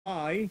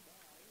by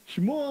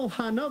Shmuel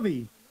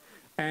Hanavi.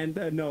 And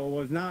no, it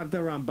was not the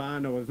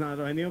Ramban. It was not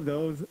any of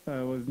those.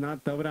 It was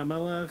not David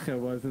HaMelech. It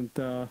wasn't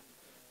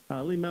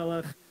Ali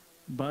Melech.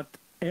 But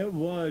it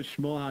was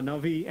Shmuel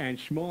Hanavi. And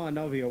Shmuel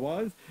Hanavi it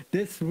was.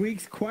 This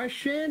week's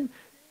question,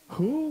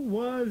 who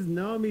was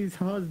Naomi's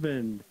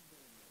husband?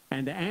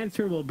 And the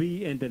answer will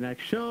be in the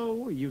next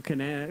show. You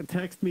can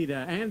text me the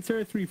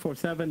answer,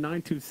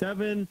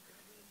 347-927-8398.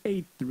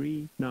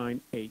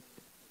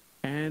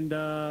 And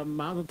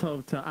Mazel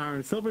Tov to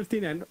Aaron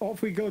Silverstein. And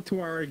off we go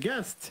to our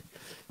guest,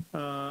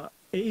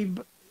 Abe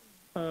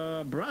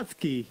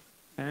Brotzky.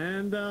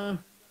 And,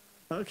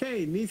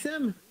 okay,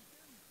 Nisim?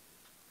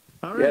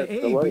 All right, Yes,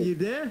 Abe, hello. are you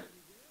there?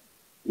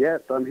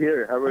 Yes, I'm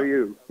here. How are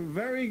you?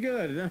 Very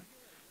good.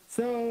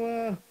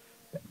 So,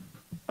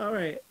 all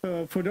right.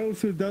 For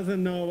those who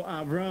doesn't know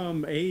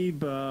Avram,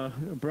 Abe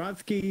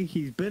Brotzky,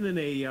 he's been in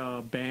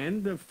a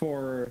band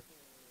for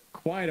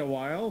quite a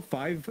while,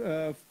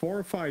 4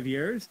 or 5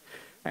 years,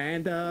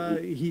 and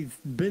he's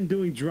been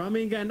doing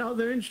drumming and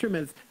other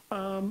instruments.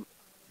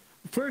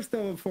 First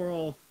of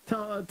all,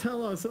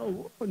 tell us,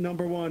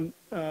 number one,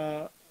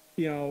 how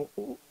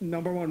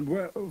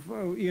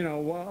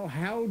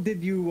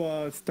did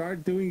you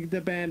start doing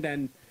the band,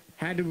 and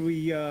how did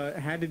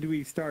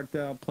we start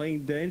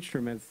playing the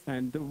instruments,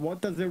 and what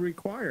does it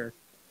require?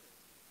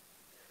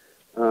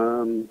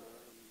 Um,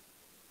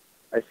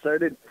 I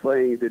started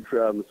playing the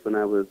drums when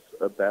I was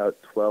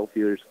about 12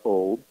 years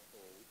old.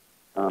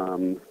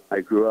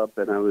 I grew up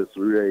and I was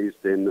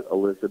raised in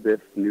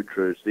Elizabeth, New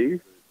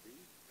Jersey.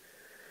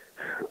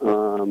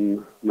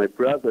 My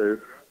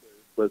brother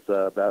was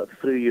about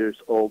 3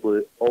 years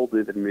older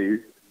than me,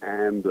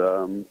 and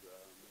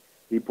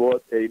he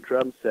bought a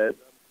drum set,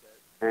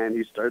 and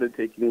he started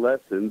taking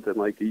lessons. And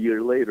like a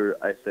year later,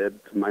 I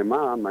said to my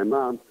mom, I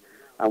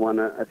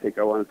think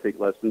I want to take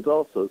lessons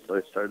also. So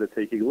I started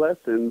taking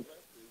lessons,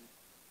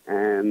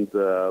 and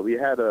we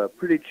had a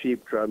pretty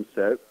cheap drum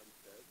set,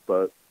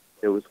 but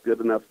it was good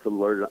enough to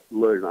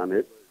learn on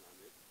it.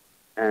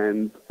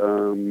 And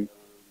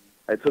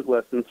I took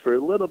lessons for a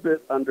little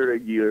bit under a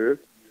year,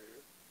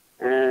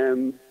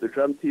 and the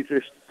drum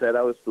teacher said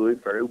I was doing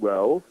very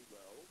well.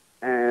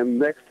 And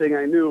next thing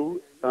I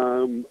knew,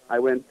 I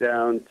went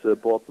down to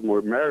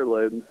Baltimore,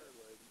 Maryland,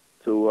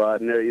 to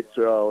Ner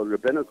Yisrael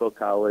Rabbinical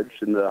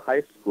College in the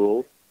high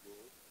school,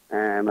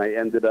 and I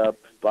ended up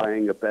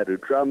buying a better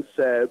drum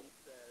set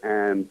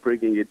and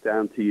bringing it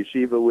down to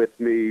yeshiva with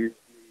me.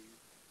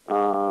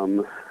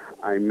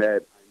 I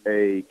met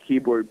a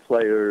keyboard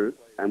player,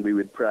 and we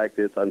would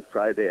practice on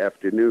Friday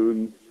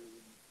afternoons,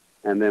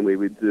 and then we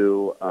would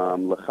do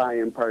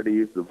l'chaim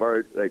parties,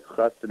 like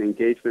chassid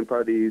engagement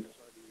parties,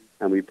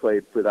 and we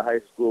played for the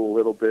high school a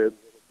little bit.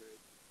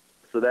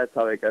 So that's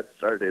how I got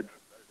started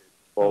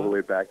all the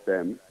way back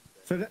then.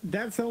 So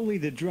that's only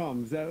the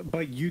drums,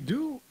 but you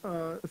do.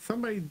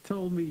 Somebody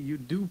told me you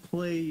do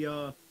play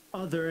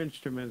other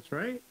instruments,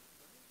 right?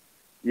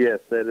 Yes,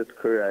 that is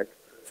correct.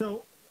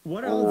 So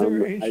what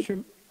other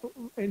I,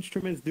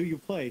 instruments do you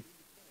play?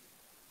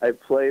 I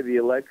play the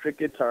electric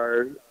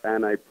guitar,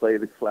 and I play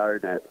the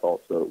clarinet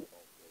also.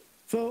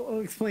 So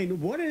explain,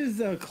 what is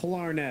a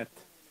clarinet?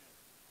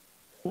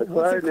 The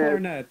What's a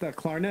clarinet, clarinet? A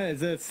clarinet,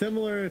 is it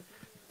similar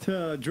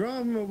to a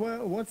drum?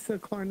 What's a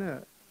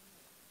clarinet?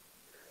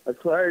 a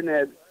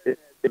clarinet is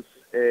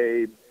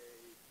a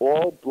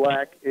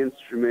all-black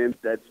instrument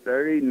that's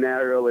very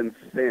narrow and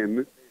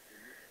thin,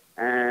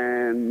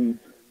 and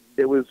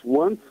it was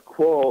once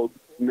called,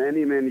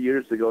 many, many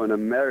years ago in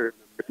America,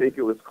 I think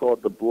it was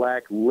called the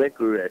black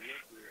licorice,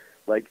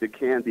 like the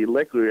candy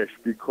licorice,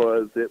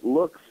 because it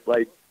looks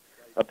like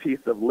a piece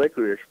of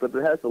licorice, but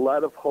it has a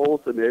lot of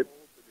holes in it.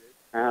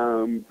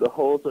 The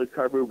holes are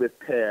covered with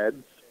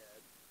pads,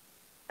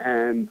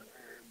 and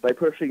by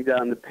pushing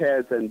down the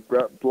pads and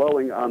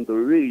blowing on the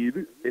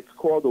reed, it's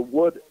called a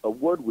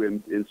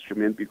woodwind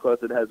instrument because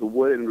it has a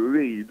wooden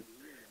reed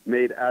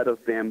made out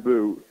of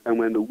bamboo. And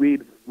when the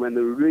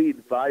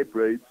reed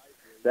vibrates,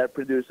 that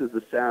produces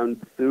a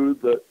sound through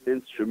the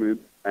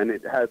instrument, and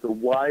it has a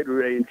wide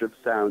range of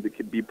sound. It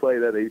can be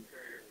played at a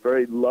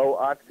very low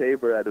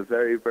octave or at a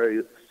very,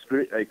 very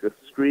like a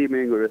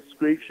screaming or a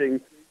screeching,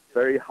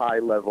 very high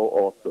level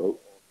also.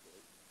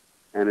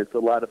 And it's a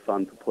lot of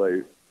fun to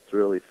play. It's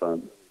really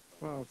fun.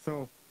 Wow,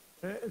 so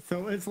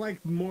it's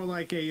like more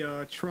like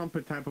a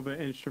trumpet type of an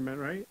instrument,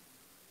 right?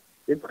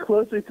 It's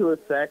closer to a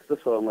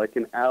saxophone, like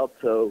an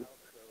alto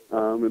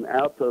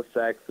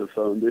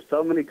saxophone. There's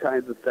so many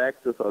kinds of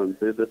saxophones.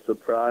 There's a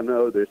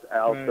soprano, there's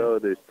alto,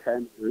 Right. there's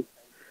tenor.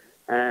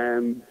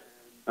 And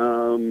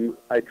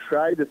I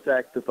tried the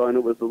saxophone.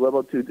 It was a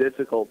little too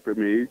difficult for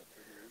me.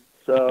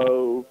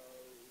 So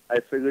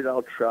I figured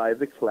I'll try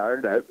the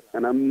clarinet.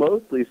 And I'm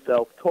mostly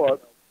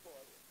self-taught.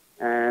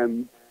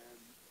 And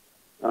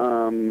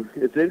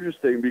it's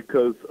interesting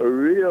because a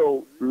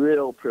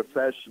real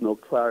professional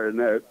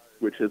clarinet,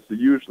 which is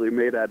usually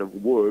made out of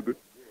wood,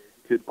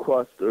 could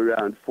cost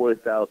around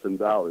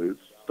 $4,000.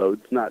 So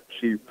it's not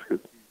cheap.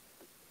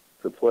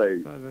 to play.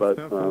 That's But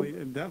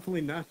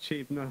definitely not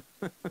cheap. No.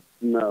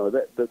 no,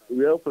 the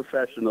real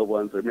professional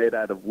ones are made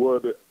out of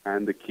wood,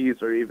 and the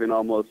keys are even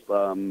almost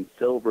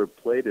silver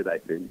plated, I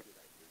think.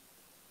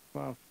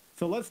 Wow.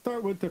 So let's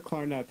start with the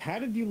clarinet. How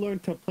did you learn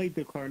to play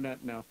the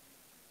clarinet now?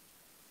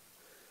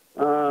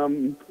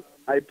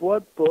 I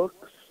bought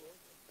books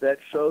that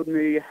showed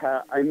me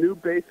how I knew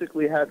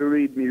basically how to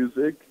read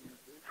music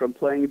from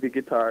playing the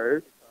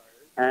guitar,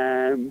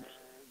 and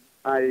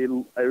I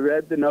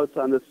read the notes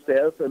on the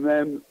staff, and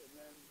then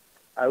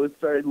I was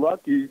very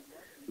lucky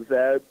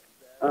that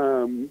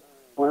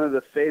one of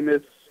the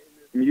famous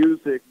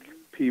music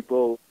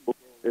people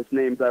is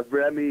named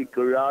Avremi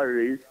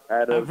Gurari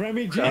out of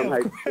Avremi G, Crown of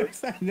Heights.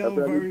 course, I know him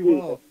Avremi very G,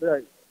 well. that's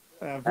right.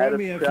 Out of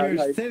Avremi, Crown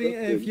Heights, if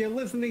Brooklyn. you're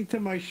listening to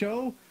my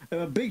show,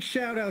 a big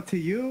shout out to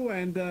you,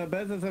 and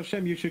Bezos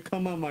Hashem, you should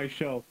come on my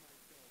show.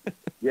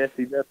 Yes,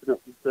 he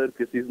definitely should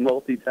because he's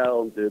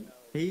multi-talented.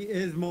 He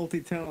is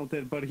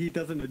multi-talented, but he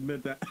doesn't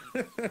admit that.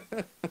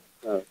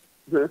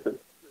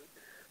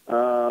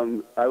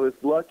 I was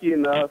lucky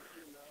enough.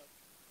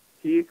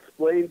 He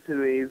explained to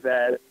me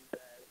that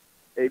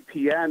a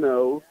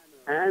piano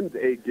and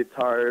a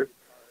guitar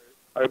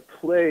are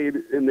played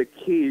in the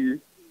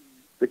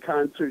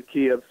concert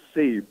key of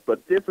C,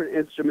 but different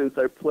instruments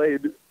are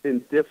played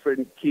in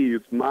different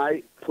keys.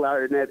 My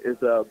clarinet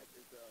is a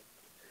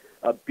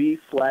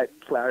B-flat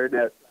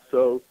clarinet,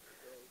 so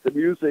the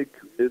music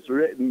is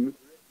written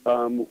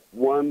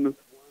one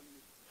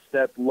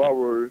step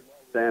lower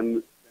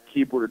than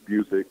keyboard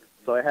music.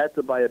 So I had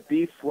to buy a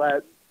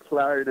B-flat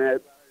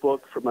clarinet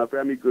book from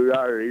Avremi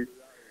Gurari,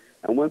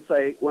 and once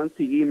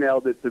he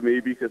emailed it to me,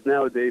 because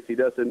nowadays he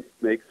doesn't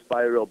make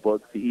spiral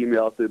books, he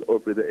emails it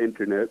over the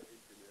internet.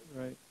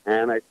 Right.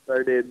 And I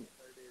started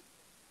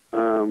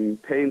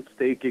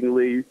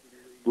painstakingly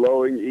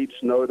blowing each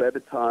note at a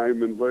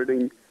time and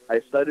learning. I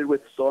started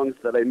with songs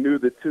that I knew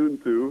the tune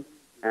to,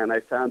 and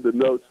I found the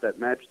notes that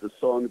matched the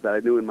song that I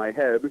knew in my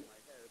head,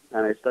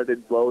 and I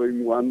started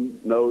blowing one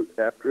note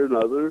after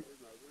another,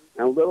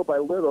 and little by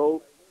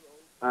little,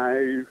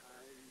 I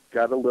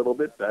got a little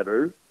bit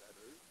better,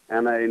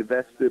 and I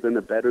invested in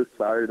a better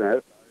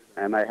clarinet,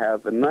 and I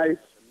have a nice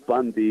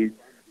Bundy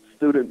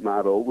student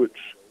model, which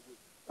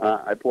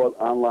I bought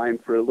online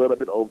for a little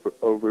bit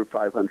over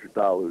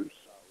 $500,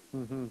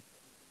 Mm-hmm.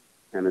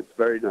 and it's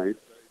very nice.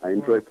 I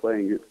enjoy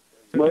playing it.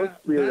 So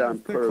Mostly that's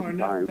around the term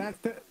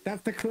clarinet. time.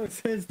 That's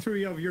the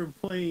history of your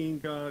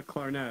playing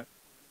clarinet.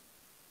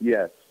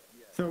 Yes.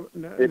 So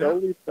It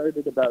only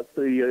started about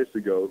 3 years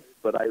ago,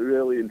 but I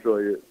really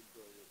enjoy it.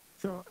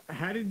 So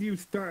how did you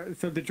start?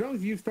 So the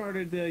drums you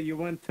started, you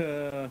went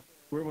to,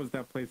 where was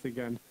that place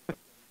again?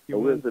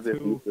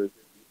 Elizabeth.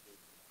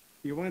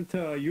 You went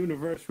to a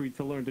university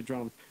to learn the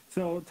drums.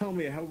 So tell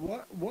me,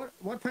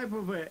 what type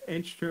of an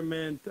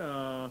instrument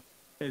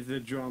is the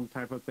drum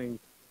type of thing?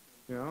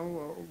 You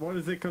know, what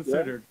is it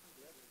considered?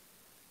 Yeah.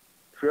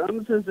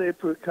 Drums is a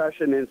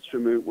percussion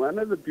instrument. One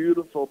of the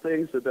beautiful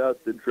things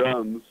about the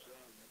drums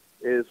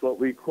is what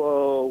we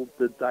call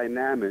the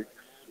dynamics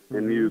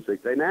in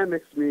music.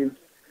 Dynamics means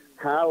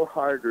how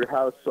hard or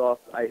how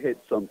soft I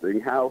hit something,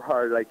 how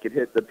hard I can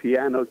hit the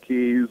piano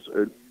keys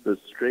or the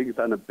strings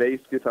on a bass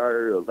guitar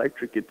or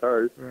electric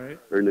guitar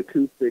or an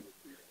acoustic.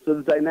 So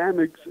the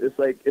dynamics is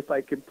like if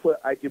I can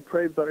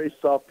play very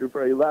soft or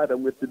very loud,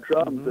 and with the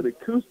drums, an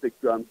acoustic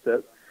drum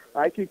set,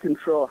 I can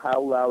control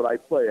how loud I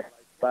play,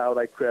 how loud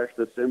I crash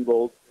the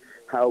cymbals,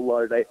 how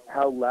loud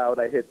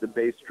I hit the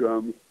bass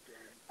drum.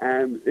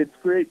 And it's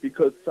great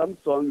because some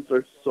songs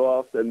are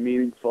soft and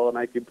meaningful, and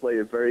I can play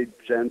a very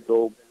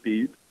gentle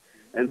beat.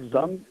 And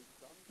some,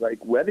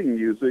 like wedding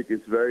music,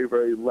 is very,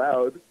 very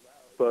loud,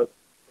 but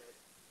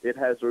it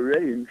has a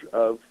range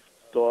of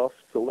soft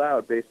to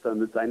loud based on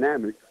the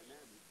dynamics.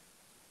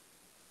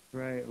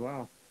 Right.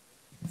 Wow.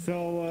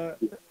 So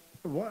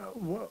what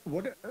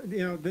you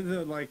know? This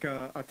is like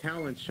a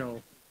talent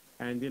show,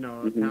 and you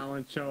know, a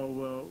talent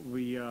show.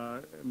 We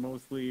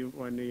mostly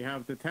when you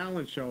have the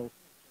talent show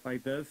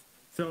like this.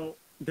 So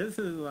this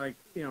is like,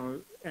 you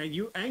know,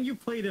 and you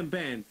played in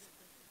bands.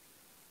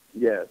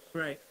 Yes.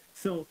 Right.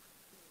 So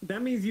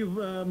that means you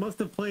must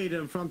have played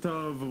in front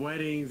of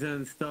weddings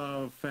and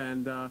stuff.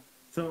 And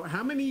so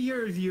how many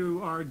years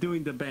you are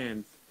doing the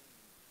bands?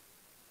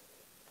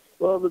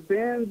 Well, the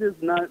band is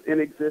not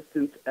in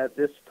existence at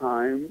this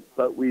time,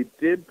 but we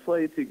did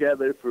play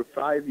together for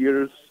 5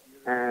 years,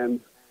 and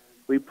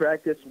we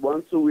practiced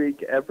once a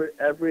week.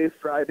 Every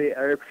Friday,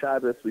 Erev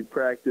Shabbos, we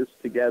practiced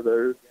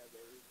together.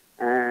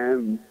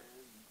 And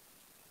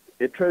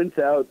it turns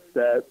out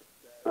that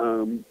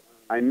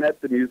I met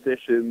the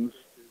musicians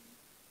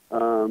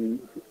in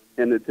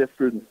a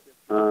different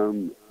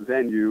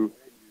venue,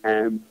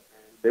 and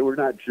they were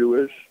not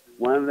Jewish.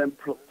 One of them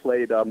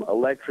played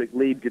electric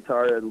lead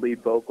guitar and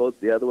lead vocals.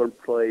 The other one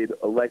played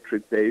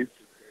electric bass.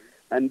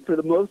 And for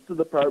the most of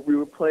the part, we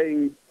were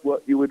playing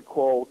what you would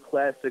call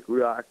classic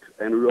rock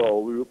and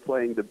roll. We were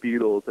playing the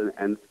Beatles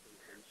and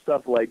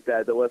stuff like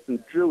that. That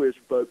wasn't Jewish,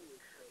 but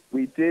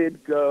we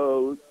did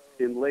go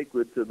in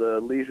Lakewood to the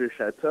Leisure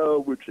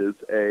Chateau, which is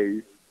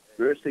a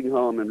nursing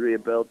home and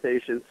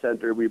rehabilitation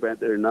center. We went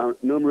there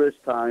numerous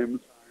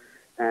times,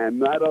 and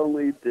not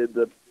only did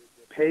the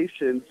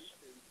patients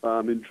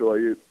enjoy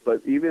it,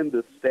 but even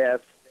the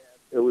staff.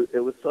 It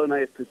was so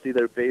nice to see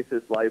their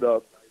faces light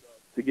up,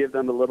 to give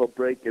them a little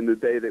break in the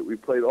day that we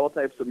played all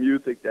types of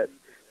music that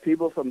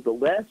people from the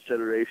last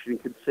generation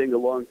could sing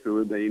along to,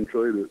 and they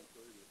enjoyed it.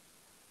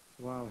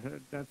 Wow,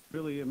 that's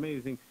really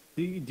amazing.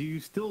 Do you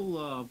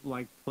still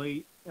like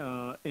play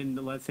in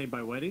let's say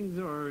by weddings,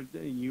 or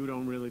you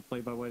don't really play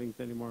by weddings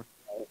anymore?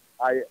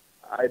 I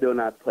I do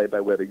not play by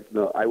weddings.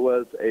 No, I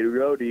was a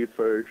roadie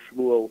for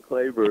Shmuel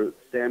Klaver,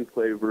 Sam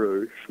Klaver,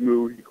 or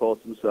Shmoo, he calls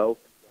himself,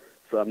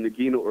 from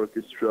Nagina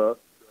Orchestra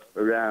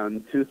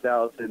around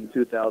 2000,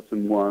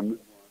 2001.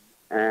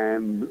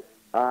 And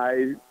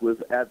I was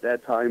at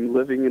that time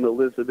living in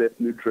Elizabeth,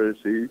 New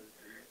Jersey,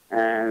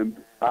 and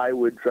I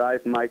would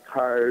drive my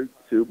car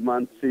to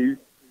Muncie,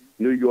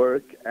 New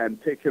York,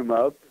 and pick him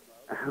up.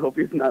 I hope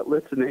he's not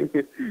listening.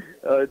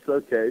 It's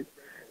okay.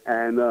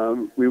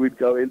 And we would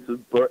go into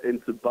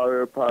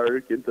Borough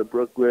Park, into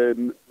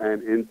Brooklyn,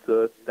 and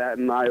into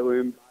Staten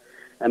Island,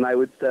 and I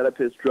would set up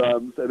his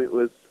drums, and it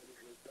was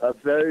a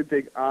very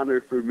big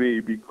honor for me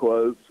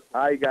because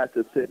I got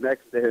to sit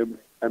next to him,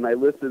 and I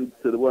listened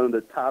to one of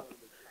the top,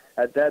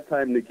 at that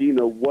time,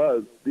 Nagina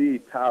was the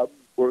top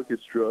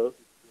orchestra,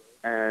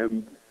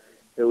 and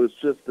it was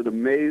just an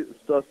amazing,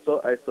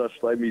 I saw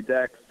Shlomi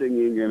Dax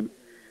singing,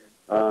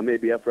 and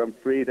maybe Ephraim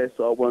Fried I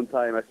saw one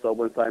time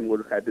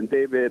Mordechai Ben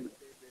David,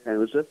 and it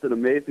was just an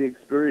amazing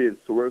experience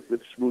to work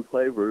with Shmuel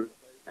Klaver.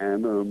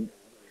 And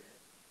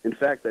in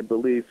fact, I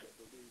believe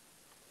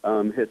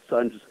his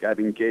son just got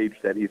engaged,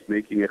 that he's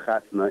making a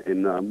chasna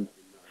in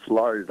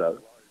Florida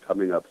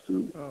coming up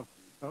soon. Oh,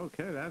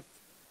 okay,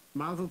 that's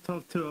Mazel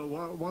Tov to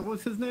what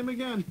was his name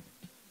again?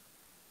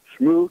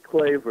 Shmuel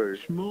Klaver.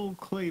 Shmuel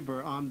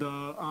Klaver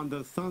on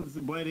the son's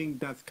wedding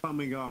that's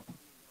coming up.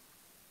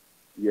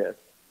 Yes.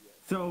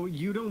 So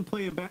you don't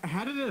play a band.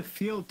 How did it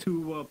feel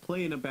to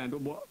play in a band?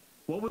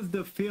 What was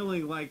the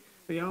feeling like?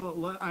 You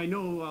know, I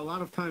know a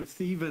lot of times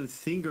even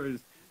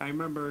singers. I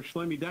remember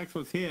Shlomi Dax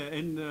was here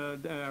in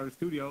our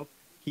studio.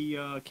 He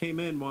came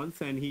in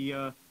once and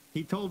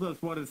he told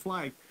us what it's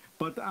like.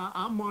 But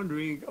I'm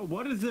wondering,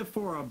 what is it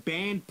for a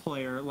band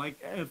player? Like,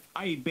 if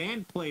a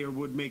band player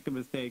would make a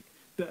mistake,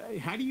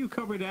 how do you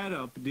cover that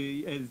up?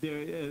 Is there,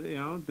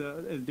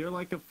 is there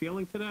like a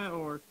feeling to that,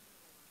 or?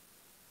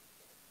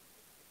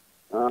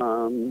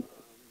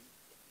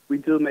 We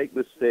do make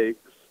mistakes.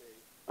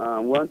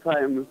 One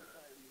time,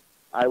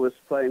 I was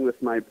playing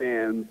with my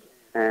band,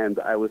 and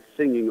I was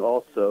singing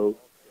also.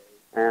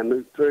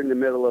 And during the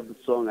middle of the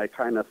song, I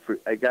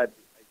got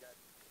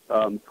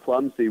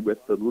clumsy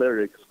with the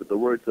lyrics, with the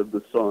words of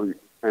the song,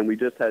 and we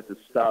just had to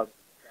stop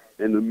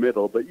in the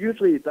middle. But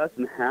usually it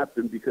doesn't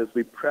happen because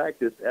we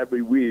practiced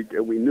every week,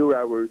 and we knew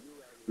our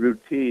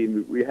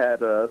routine. We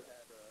had a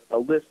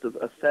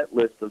set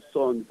list of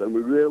songs, and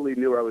we really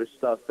knew our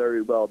stuff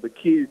very well. The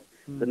key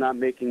to not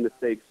making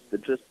mistakes is to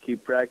just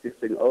keep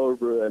practicing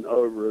over and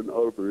over and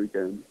over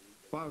again.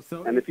 Wow,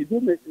 so and if you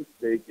do make a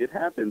mistake, it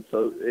happens,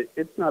 so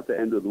it's not the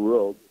end of the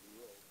world.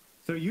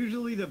 So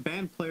usually the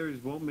band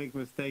players won't make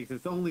mistakes.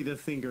 It's only the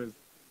singers.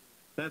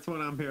 That's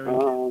what I'm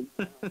hearing.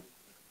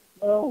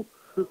 Well,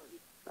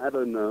 I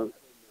don't know.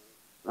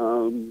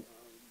 I'm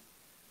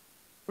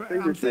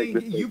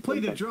saying you play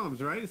the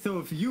drums, right? So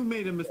if you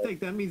made a mistake,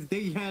 that means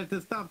they had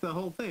to stop the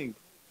whole thing.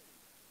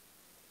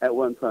 At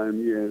one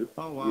time, yeah.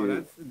 Oh wow,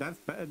 yeah.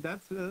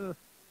 that's no,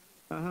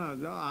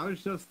 I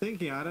was just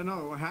thinking. I don't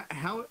know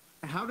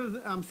how does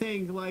I'm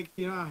saying, like,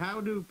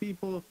 how do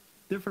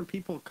different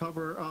people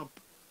cover up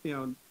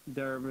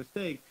their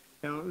mistake,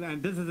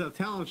 and this is a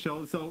talent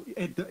show, so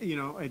it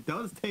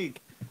does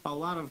take a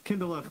lot of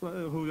Kindle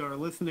who are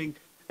listening.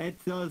 It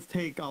does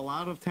take a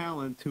lot of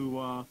talent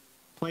to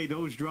play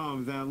those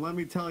drums, and let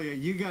me tell you,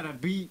 you gotta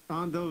beat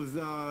on those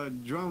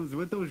drums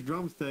with those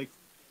drumsticks.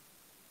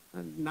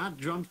 Not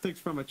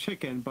drumsticks from a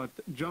chicken, but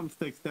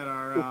drumsticks that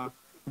are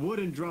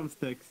wooden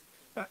drumsticks.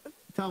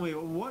 Tell me,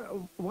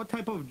 what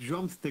type of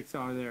drumsticks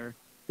are there?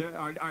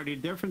 Are they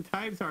different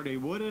types? Are they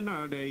wooden?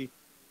 Are they?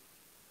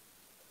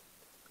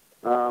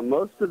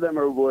 Most of them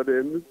are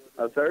wooden.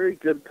 A very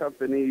good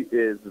company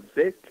is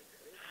Vic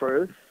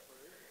Firth,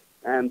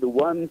 and the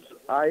ones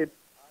I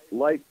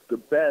like the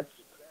best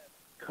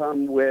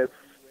come with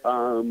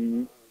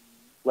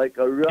like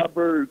a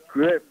rubber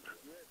grip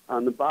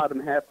on the bottom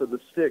half of the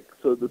stick,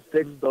 so the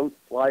sticks don't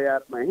fly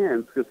out of my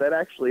hands, because that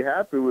actually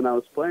happened when I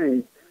was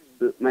playing.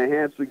 My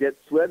hands would get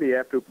sweaty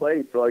after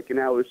playing for like an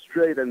hour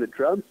straight, and the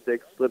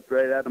drumsticks slipped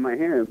right out of my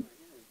hands.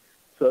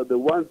 So the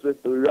ones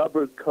with the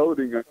rubber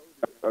coating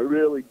are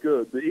really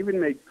good. They even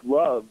make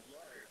gloves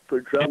for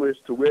drummers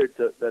to wear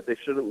that they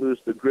shouldn't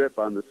lose the grip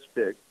on the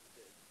stick.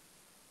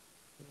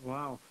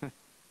 Wow,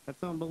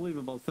 that's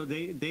unbelievable. So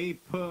they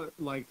put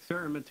like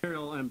certain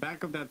material in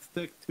back of that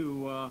stick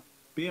to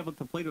be able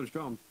to play those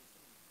drums.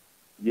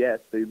 Yes,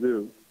 they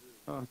do.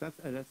 Oh, that's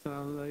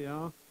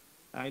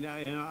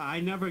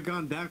I never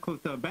gone that close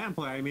to a band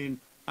player. I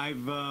mean, I've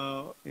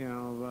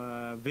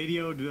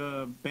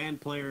videoed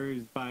band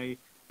players but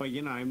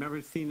I've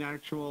never seen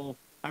actual.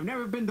 I've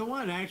never been the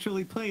one to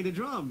actually play the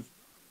drums.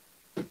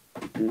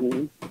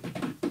 Hmm.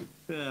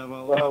 Yeah,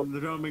 well, Well, I'm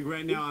drumming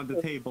right now on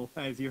the table,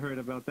 as you heard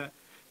about that.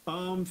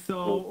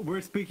 So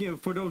we're speaking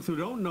for those who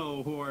don't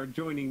know who are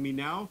joining me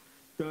now.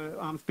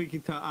 I'm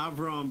speaking to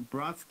Avram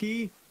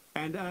Brotzky.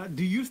 And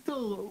do you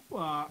still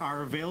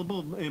are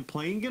available in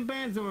playing in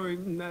bands, or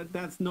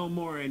that's no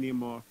more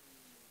anymore?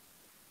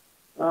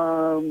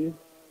 um,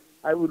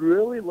 I would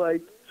really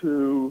like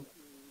to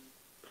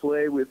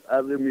play with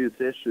other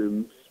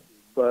musicians,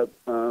 but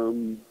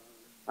I'm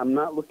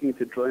not looking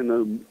to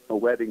join a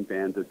wedding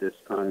band at this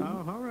time.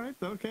 Oh, all right,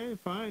 okay,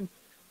 fine.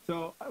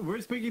 So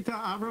we're speaking to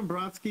Avram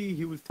Brotzky.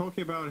 He was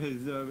talking about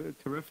his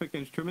terrific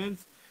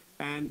instruments,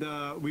 and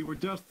we were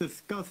just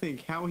discussing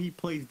how he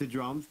plays the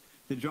drums.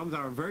 The drums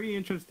are a very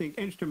interesting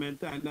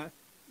instrument, and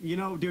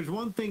there's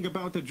one thing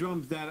about the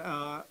drums that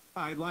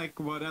I like.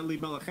 What Eli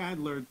Melech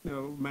Adler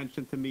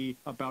mentioned to me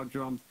about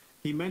drums.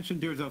 He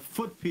mentioned there's a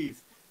foot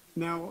piece.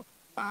 Now,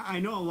 I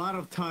know a lot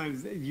of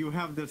times you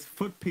have this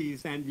foot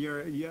piece, and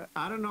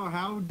I don't know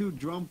how do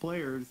drum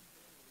players.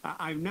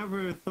 I've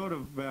never thought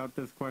about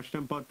this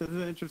question, but this is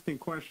an interesting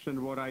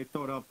question. What I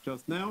thought of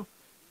just now.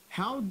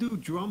 How do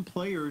drum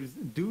players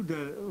do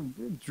the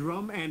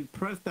drum and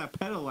press that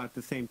pedal at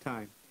the same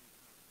time?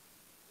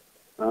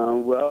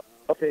 Well,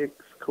 it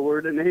takes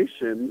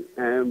coordination,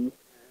 and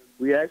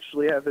we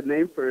actually have a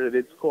name for it.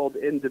 It's called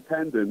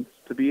independence.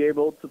 To be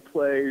able to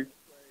play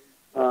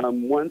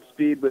one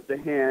speed with the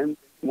hand,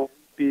 one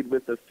speed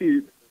with the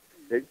feet,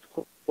 it's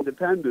called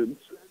independence.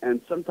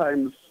 And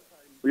sometimes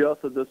we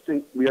also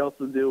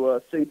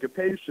do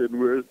syncopation,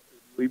 where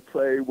we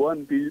play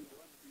one beat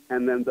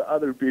and then the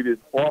other beat is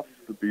off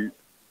the beat.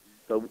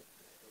 So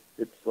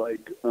it's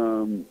like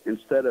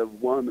instead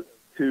of 1,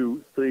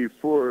 2, 3,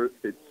 4,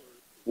 it's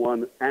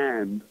 1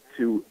 and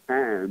 2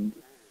 and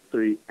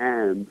 3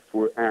 and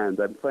 4 and.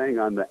 I'm playing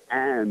on the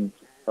and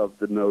of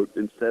the note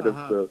instead of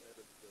the.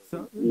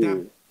 So Yeah.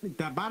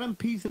 the bottom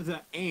piece is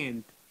a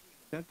and.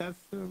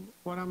 That's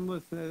what I'm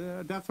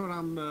listening. That's what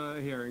I'm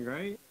hearing,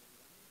 right?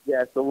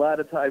 Yes, a lot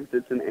of times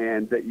it's an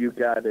and that you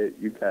got it,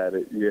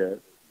 yeah.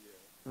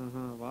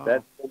 Wow.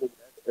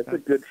 That's a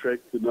good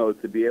trick to know,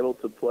 to be able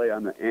to play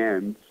on the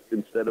ands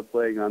instead of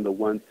playing on the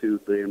 1, 2,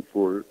 3, and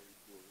 4.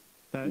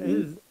 That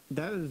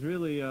is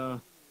really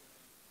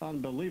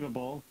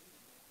unbelievable.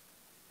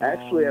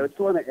 Actually, I just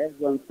want to add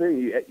one thing.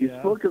 You Yeah.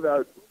 spoke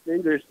about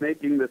fingers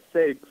making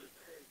mistakes.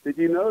 Did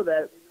you know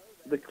that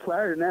the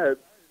clarinet,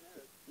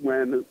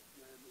 when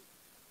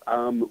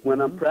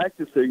I'm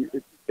practicing,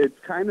 it's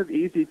kind of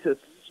easy to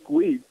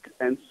squeak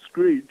and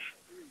screech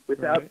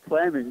without Right.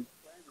 planning,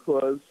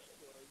 because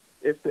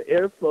if the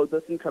airflow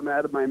doesn't come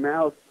out of my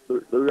mouth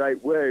the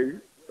right way,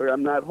 or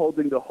I'm not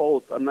holding the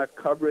holes, I'm not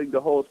covering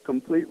the holes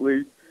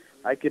completely,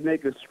 I can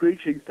make a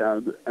screeching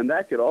sound, and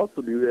that could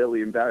also be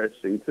really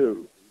embarrassing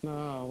too.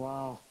 Oh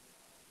wow.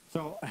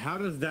 So how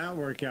does that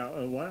work out?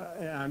 What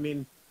I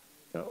mean,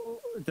 uh,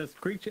 the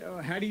screech.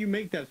 How do you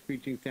make that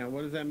screeching sound?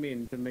 What does that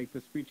mean to make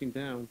the screeching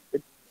sound?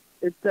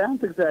 It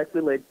sounds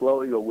exactly like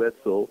blowing a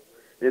whistle.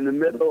 In the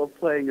middle of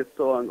playing a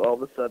song, all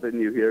of a sudden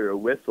you hear a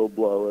whistle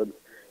blow, and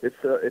it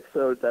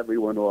throws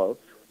everyone off.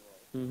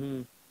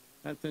 Mm-hmm.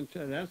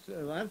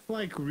 That's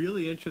like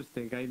really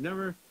interesting.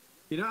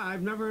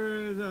 I've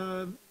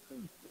never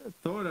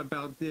thought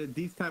about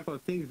these type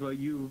of things. What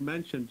you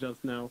mentioned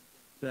just now,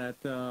 that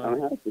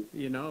I'm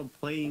happy.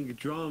 playing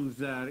drums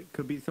that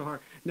could be so hard.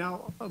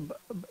 Now,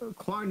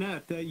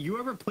 clarinet. You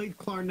ever played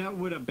clarinet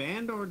with a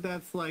band, or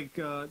that's like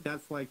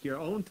your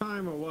own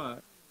time, or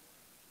what?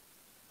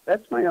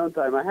 That's my own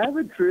time. I have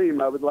a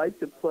dream. I would like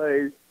to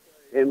play.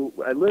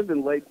 I live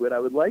in Lakewood. I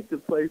would like to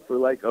play for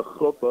like a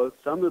chuppah,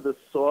 some of the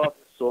soft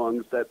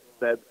songs that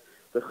the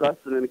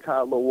chassan and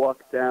kala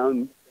walk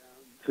down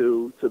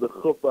to the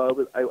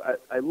chuppah.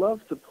 I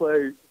love to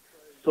play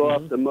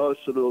soft,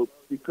 emotional,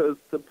 because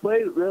to play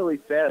it really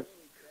fast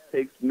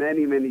takes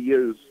many, many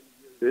years.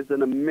 There's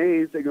an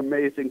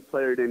amazing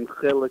player named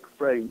Chilik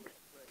Frank.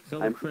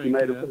 Philip You Frank,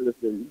 might have yeah. heard of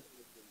him.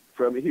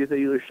 He's a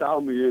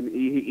Yerushalmi, and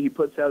he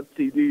puts out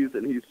CDs,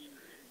 and he's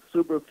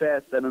super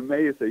fast and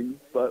amazing.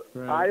 But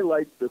Right. I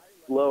like the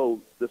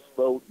slow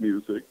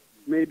music.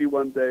 Maybe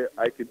one day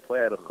I could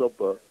play at a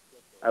chuppah.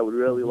 I would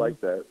really like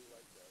that.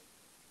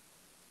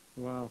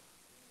 Wow.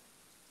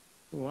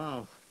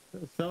 Wow.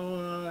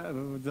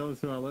 So, those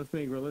who are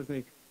listening, we're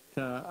listening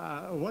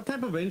to what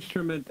type of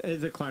instrument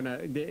is a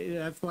clarinet?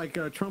 That's like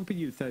a trumpet,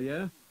 you said,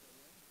 yeah?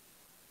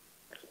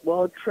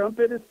 Well, a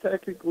trumpet is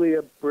technically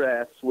a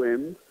brass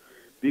wind,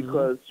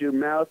 because your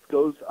mouth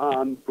goes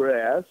on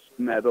brass,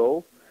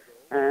 metal,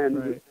 and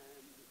Right.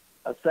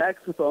 a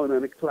saxophone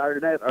and a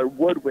clarinet are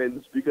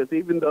woodwinds, because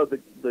even though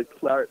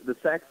the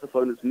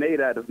saxophone is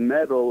made out of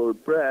metal or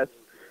brass,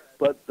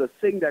 but the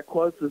thing that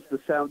causes the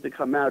sound to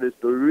come out is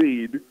the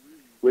reed,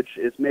 which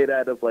is made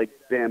out of like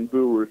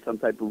bamboo or some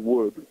type of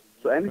wood.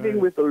 So anything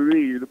Right. with a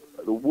reed,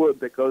 the wood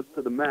that goes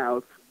to the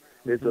mouth,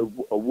 is a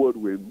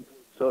woodwind.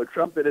 So a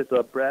trumpet is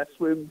a brass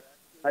wind,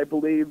 I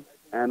believe,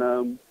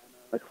 and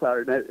a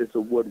clarinet is a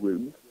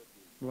woodwind.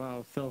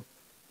 Wow. So,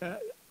 uh,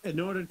 in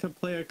order to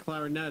play a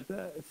clarinet,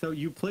 so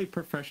you play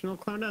professional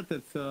clarinet?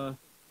 That's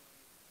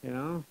you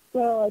know.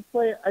 Well,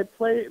 I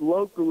play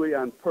locally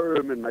on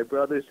Purim in my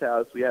brother's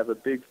house. We have a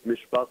big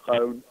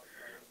mishpacha.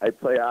 I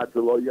play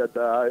Adelo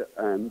Yada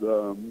and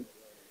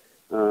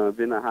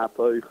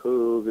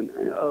Vinahapoichu,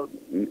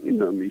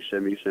 and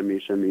Misha,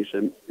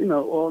 You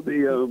know, all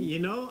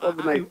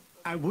the nice.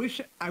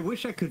 I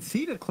wish I could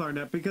see the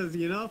clarinet because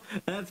you know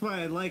that's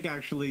why I like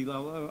actually a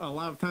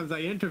lot of times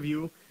I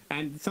interview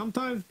and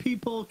sometimes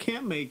people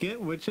can't make it,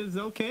 which is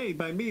okay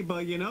by me.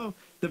 But you know,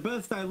 the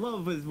best I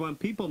love is when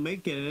people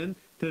make it in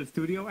to the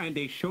studio and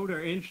they show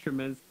their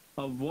instruments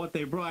of what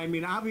they brought. I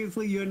mean,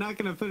 obviously you're not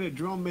gonna fit a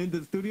drum in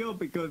the studio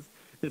because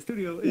the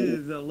studio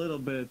is a little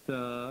bit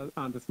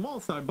on the small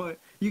side, but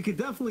you could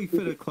definitely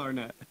fit a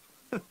clarinet.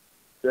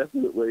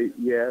 Definitely,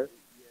 yeah.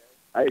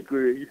 I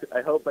agree. I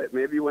hope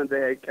maybe one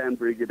day I can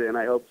bring it in.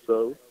 I hope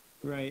so.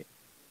 Right.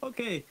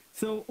 Okay.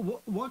 So,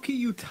 what can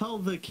you tell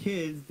the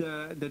kids,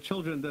 the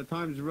children, the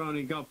time's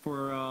running up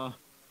for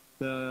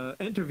the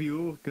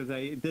interview? Because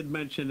I did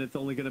mention it's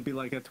only going to be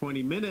like a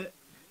 20-minute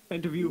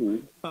interview. Hmm.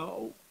 Uh,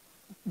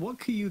 what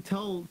can you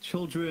tell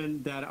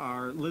children that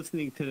are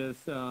listening to this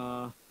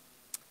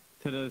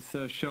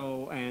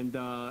show, and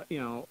you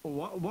know,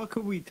 what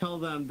could we tell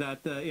them that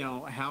you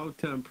know how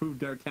to improve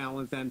their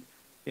talents, and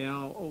you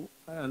know,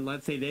 and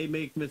let's say they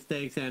make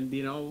mistakes, and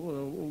you know,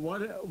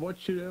 what would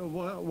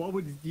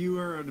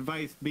your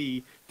advice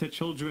be to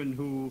children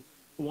who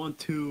want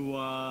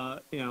to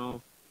you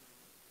know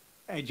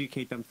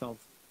educate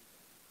themselves?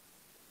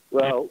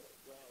 Well,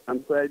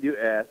 I'm glad you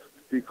asked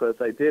because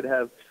I did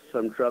have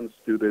some drum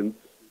students,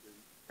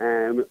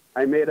 and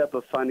I made up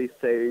a funny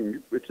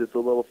saying, which is a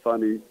little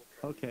funny,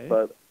 Okay,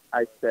 but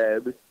I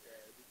said,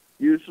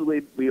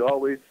 usually we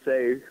always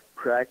say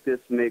practice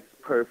makes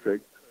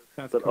perfect,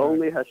 that's but correct.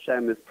 only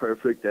Hashem is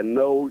perfect, and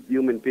no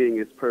human being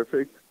is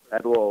perfect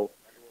at all.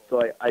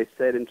 So I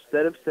said,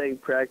 instead of saying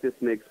practice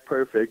makes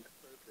perfect,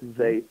 Hmm.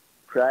 say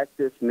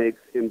practice makes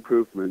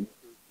improvement.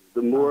 The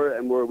Ah, more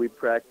and more we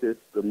practice,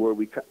 the more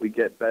we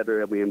get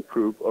better and we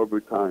improve over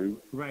time.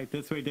 right.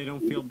 This way they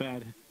don't feel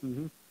bad.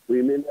 Hmm.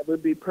 We may never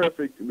be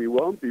perfect. We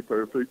won't be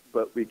perfect,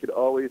 but we could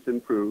always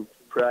improve.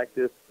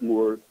 Practice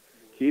more.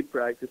 Keep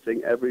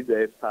practicing every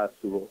day if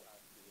possible.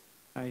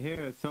 I hear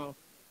it. So,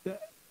 th-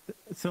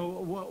 so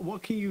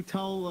what can you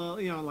tell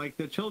you know like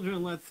the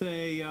children? Let's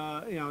say you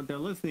know they're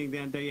listening,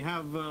 then they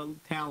have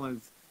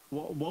talents.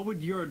 What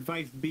would your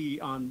advice be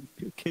on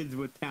kids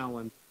with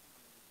talent?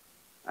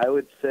 I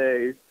would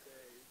say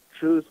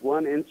choose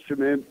one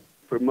instrument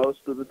for most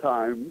of the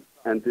time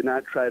and do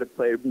not try to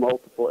play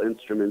multiple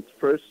instruments.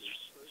 First,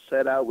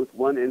 set out with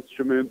one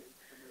instrument.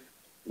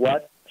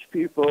 Watch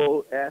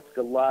people ask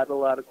a lot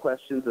of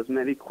questions, as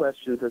many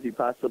questions as you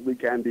possibly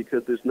can,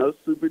 because there's no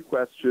stupid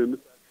question.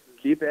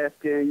 Keep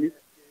asking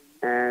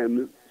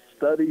and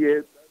study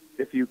it.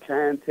 If you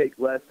can, take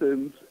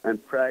lessons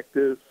and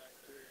practice.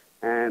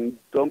 And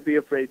don't be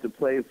afraid to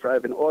play in front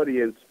of an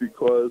audience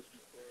because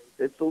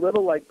it's a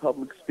little like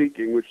public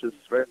speaking, which is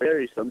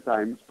scary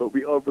sometimes, but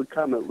we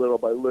overcome it little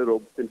by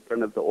little in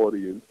front of the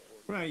audience.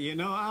 Right. You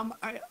know,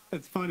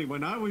 it's funny.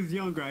 When I was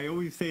younger, I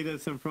always say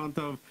this in front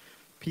of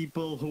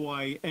people who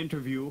I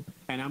interview,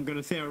 and I'm going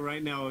to say it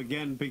right now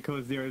again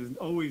because there's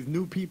always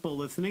new people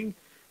listening.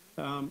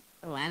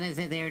 What is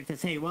it there to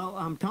say? Well,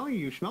 I'm telling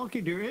you,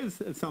 Schmelke, there is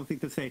something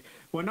to say.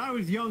 When I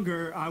was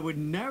younger, I would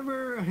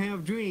never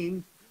have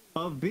dreamed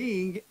of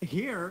being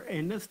here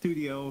in the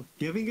studio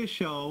giving a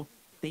show.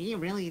 Do you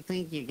really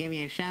think you're giving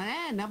a show?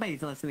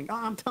 Nobody's listening. Oh,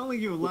 I'm telling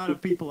you, a lot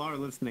of people are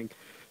listening.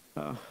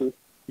 Uh,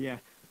 yeah,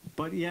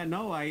 but yeah,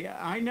 no,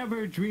 I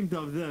never dreamed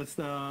of this.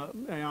 You know,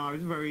 I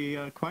was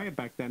very quiet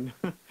back then.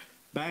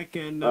 Back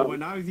in Um,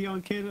 when I was a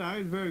young kid, I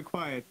was very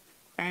quiet.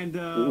 And for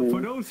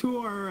mhm. those who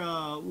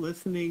are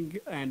listening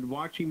and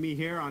watching me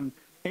here on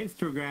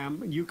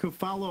Instagram, you can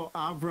follow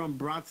Avram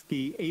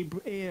Brotzky,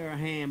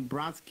 Abraham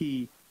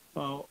Brotzky,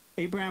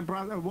 Abraham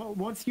Brotzky.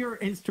 What's your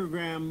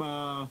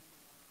Instagram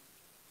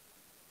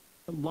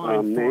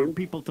line for Name.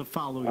 people to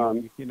follow Um,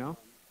 you? You know,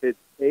 it's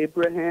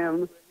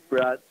Abraham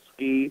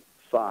Brotzky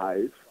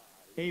 5.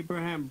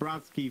 Abraham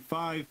Brodsky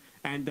 5,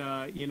 and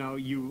you know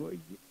you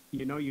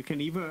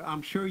can even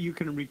I'm sure you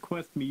can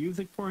request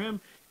music for him,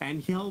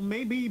 and he'll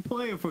maybe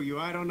play it for you.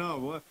 I don't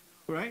know,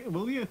 right?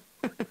 Will you?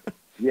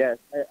 Yes,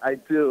 I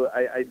do.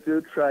 I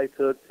do try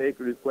to take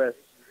requests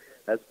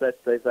as best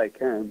as I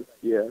can.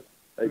 Yeah,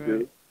 I Right.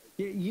 do.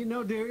 You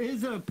know, there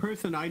is a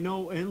person I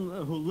know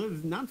who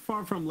lives not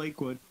far from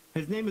Lakewood.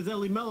 His name is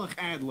Elimelech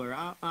Adler.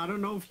 I don't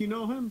know if you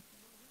know him.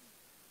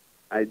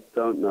 I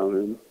don't know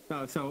him.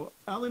 So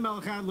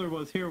Elimelech Adler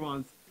was here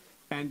once,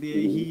 and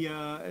Mhm.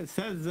 he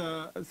says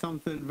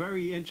something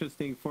very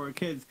interesting for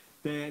kids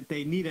that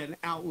they need an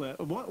outlet.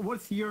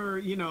 What's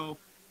your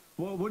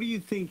what do you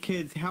think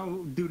kids?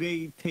 How do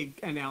they take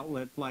an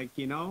outlet? Like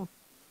An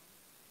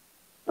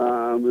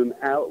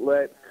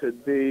outlet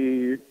could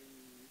be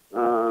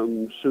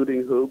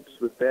shooting hoops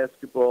with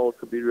basketball.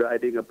 Could be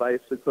riding a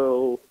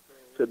bicycle.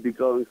 Could be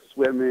going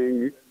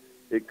swimming.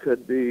 It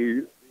could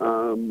be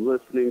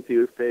listening to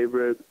your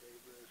favorite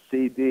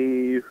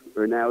CD,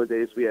 or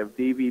nowadays we have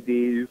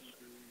DVDs.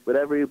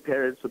 Whatever your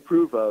parents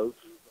approve of.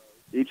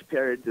 Each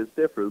parent is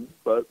different,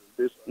 but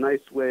there's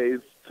nice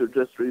ways to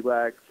just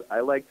relax.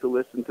 I like to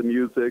listen to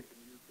music.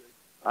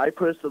 I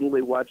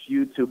personally watch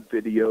YouTube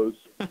videos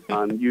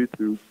on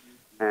YouTube,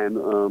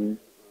 and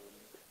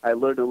I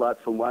learn a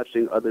lot from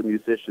watching other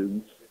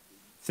musicians.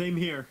 Same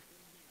here.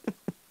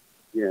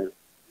 Yeah.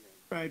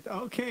 Right.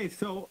 Okay.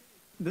 So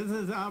this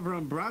is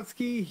Abe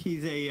Brotzky.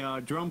 He's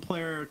a drum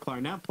player,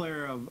 clarinet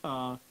player.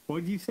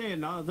 What did you say?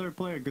 Another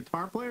player,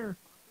 guitar player.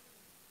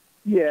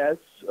 Yes,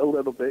 a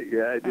little bit.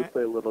 Yeah, I do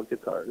play a little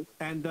guitar.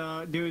 And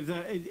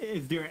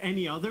is there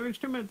any other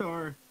instrument,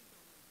 or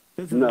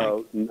this is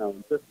No,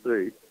 just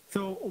three.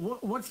 So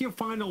what's your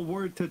final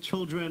word to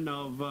children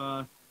of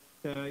the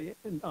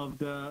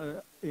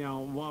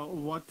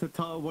what to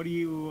tell? What do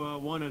you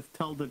want to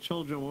tell the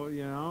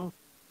children?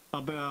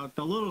 About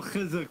the little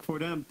chizuk for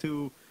them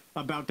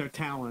about their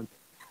talent.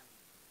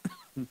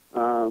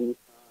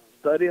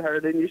 Study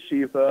hard in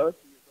yeshiva,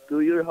 do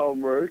your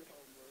homework,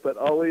 but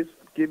always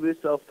give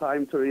yourself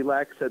time to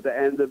relax at the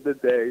end of the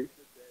day.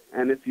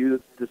 And if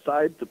you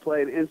decide to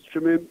play an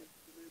instrument,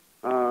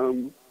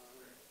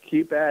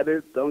 keep at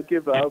it, don't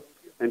give up,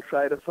 and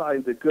try to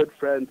find a good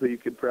friend who you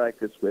can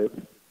practice with.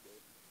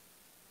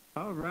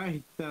 All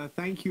right.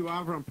 Thank you,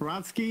 Abe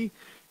Brotzky.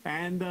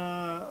 And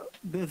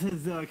this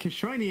is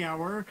Kishroni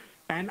Hour,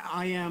 and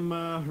I am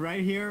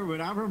right here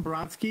with Abe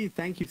Brotzky.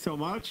 Thank you so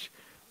much.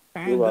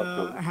 And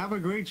have a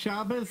great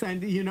Shabbos.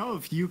 And,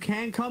 if you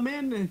can come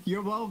in,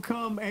 you're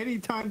welcome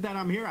anytime that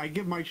I'm here. I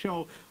give my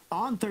show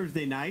on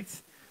Thursday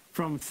nights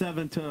from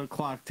 7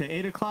 o'clock to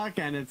 8 o'clock,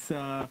 and it's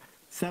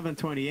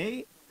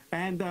 7:28.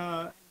 And,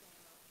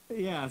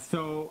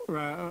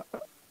 so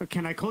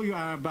can I call you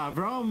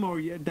Avram,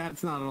 or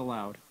that's not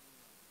allowed?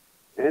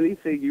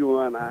 Anything you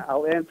want.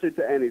 I'll answer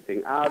to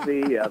anything.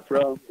 Avi,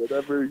 Avram,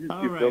 whatever you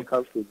feel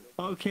comfortable.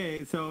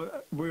 Okay,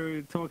 so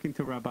we're talking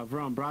to Rabbi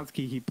Avram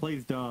Brotzky. He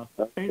plays the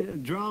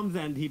drums,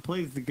 and he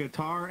plays the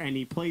guitar, and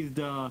he plays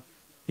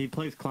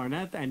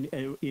clarinet. And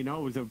it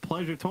was a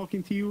pleasure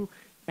talking to you.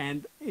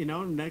 And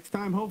next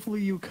time,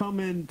 hopefully you come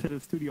into the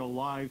studio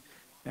live,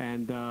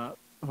 and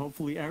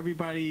hopefully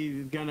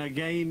everybody's gonna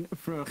gain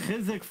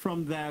chizuk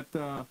from that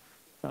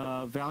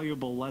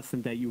valuable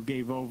lesson that you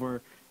gave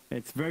over.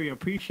 It's very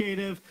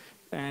appreciative,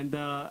 and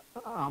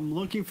I'm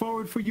looking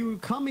forward for you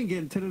coming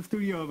into the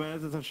studio of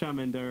Be'ezus Hashem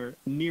in the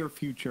near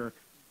future.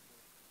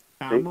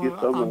 Thank you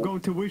so much. I'm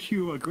going to wish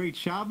you a great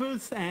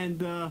Shabbos, and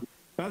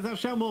Be'ezus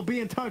Hashem will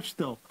be in touch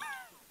still.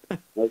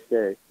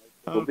 Okay.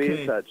 We'll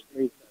be in touch.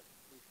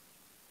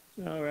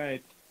 All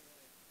right.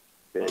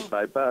 Okay,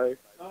 bye-bye.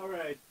 All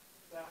right.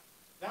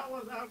 That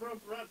was Abe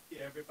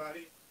Brotzky,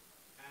 everybody.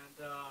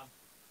 And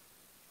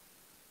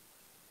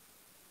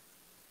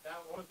that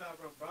was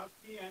Abe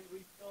Brotzky, and we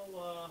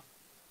still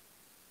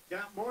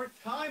got more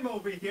time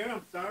over here.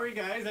 I'm sorry,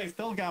 guys. I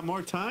still got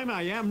more time.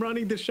 I am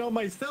running the show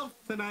myself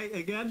tonight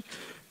again.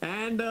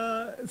 And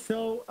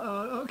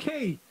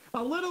okay,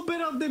 a little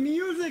bit of the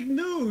music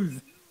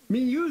news.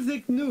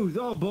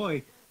 Oh,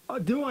 boy.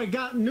 Do I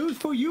got news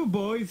for you,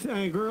 boys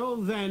and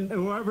girls and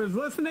whoever's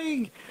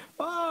listening?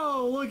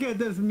 Oh, look at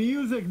this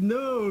music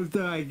news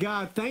that I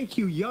got. Thank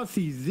you,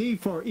 Yossi Z,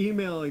 for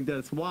emailing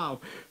this. Wow.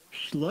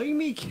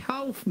 Shlomi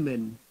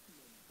Kaufman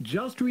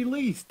just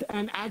released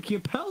an a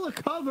cappella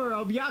cover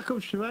of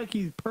Yaakov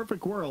Shveki's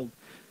Perfect World.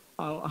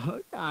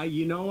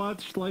 You know what,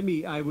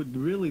 Shlomi, I would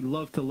really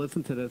love to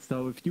listen to this,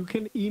 so if you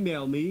can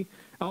email me.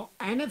 Oh,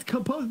 and it's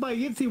composed by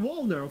Yitzi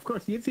Wallner. Of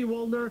course, Yitzi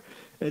Wallner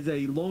is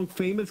a long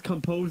famous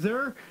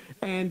composer,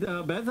 and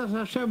Be'ezus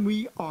Hashem,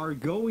 we are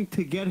going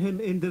to get him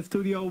in the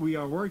studio. We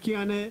are working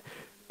on it,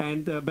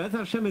 and Be'ezus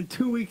Hashem, in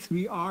 2 weeks,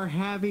 we are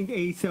having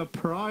a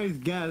surprise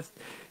guest,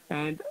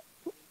 and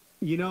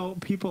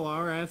people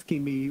are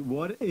asking me,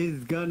 what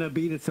is gonna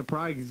be the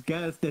surprise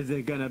guest? Is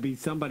it gonna be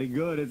somebody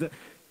good? Is it,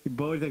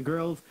 boys and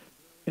girls?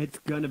 It's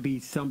gonna be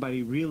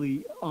somebody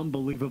really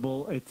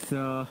unbelievable. It's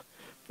I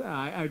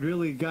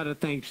really gotta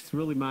thank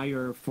Shirley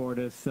Meyer for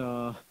this,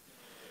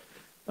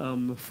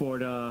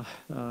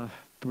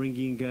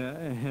 bringing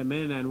him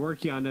in and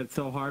working on it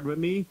so hard with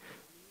me.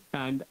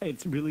 And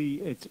it's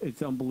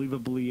it's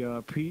unbelievably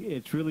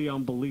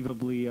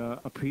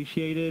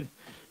appreciated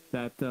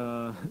that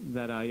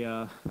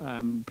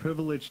I'm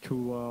privileged to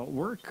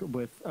work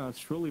with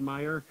Shirley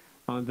Meyer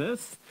on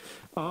this,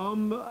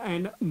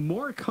 and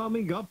more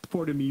coming up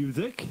for the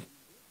music.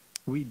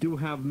 We do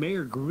have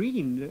Meyer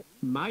Green.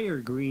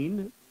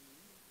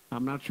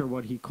 I'm not sure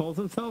what he calls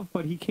himself,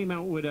 but he came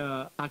out with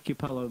a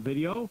cappella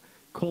video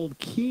called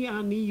Ki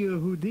Ani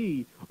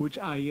Yehudi, which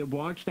I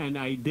watched and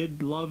I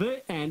did love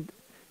it, and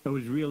it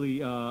was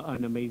really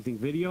an amazing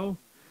video.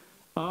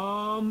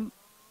 Yoni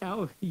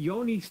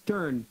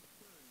Stern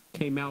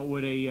came out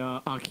with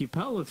a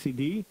cappella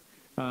CD.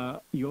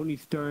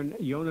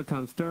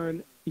 Jonathan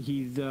Stern,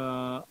 he's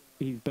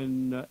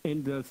been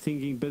in the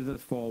singing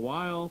business for a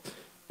while,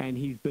 and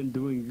he's been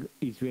doing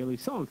Israeli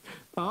songs.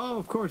 Oh,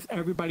 of course,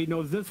 everybody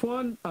knows this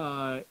one.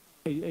 Ari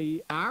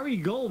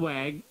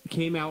Goldwag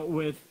came out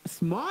with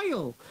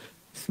Smile.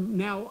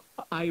 Now,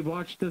 I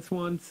watched this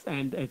once,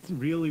 and it's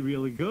really,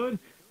 really good.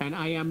 And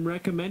I am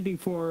recommending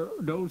for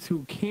those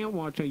who can't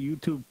watch on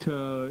YouTube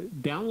to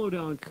download it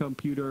on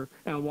computer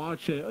and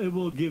watch it. It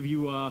will give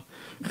you a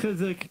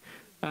chizik.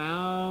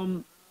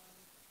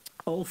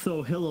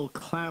 Also, Hillel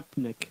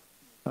Klapnik,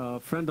 a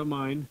friend of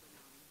mine,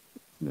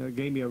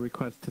 gave me a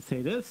request to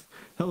say this.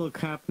 Hillel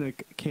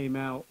Klapnik came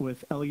out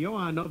with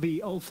Eliyahu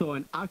Hanavi, also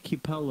an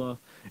acapella.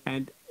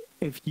 And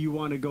if you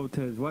want to go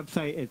to his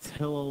website, it's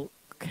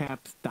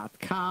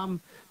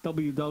hillelcaps.com,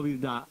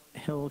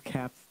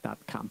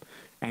 www.hillelcaps.com.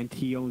 And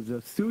he owns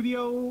a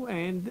studio,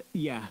 and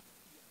yeah,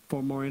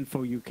 for more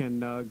info, you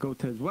can go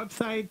to his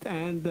website,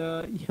 and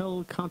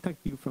he'll contact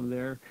you from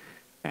there.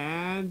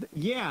 And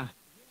yeah,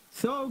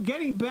 so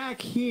getting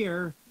back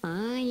here.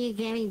 Are you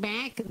getting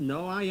back?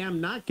 No, I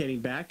am not getting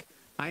back.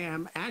 I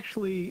am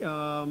actually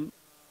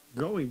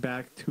going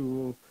back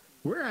to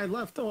where I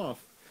left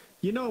off.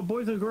 You know,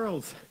 boys and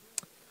girls,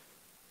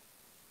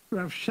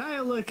 Rav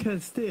Shaila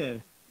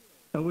Kastir,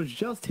 it was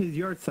just his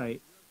yard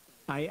site.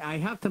 I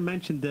have to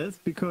mention this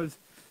because,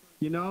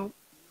 you know,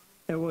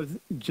 it was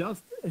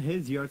just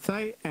his yard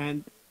site,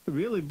 and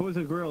really, boys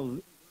and girls,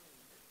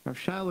 Rav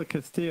Shaila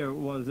Kastir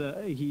was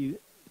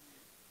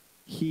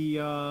he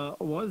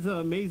was an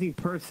amazing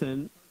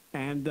person,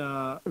 and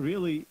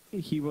really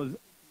he was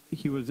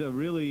a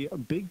really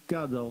big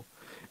gadol.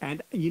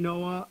 And you know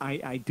what?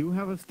 I do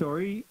have a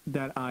story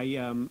that I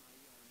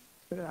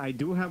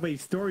do have a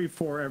story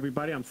for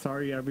everybody. I'm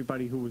sorry,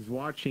 everybody who was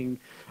watching.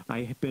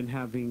 I have been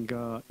having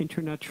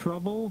internet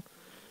trouble.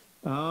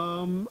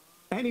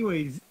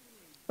 Anyways,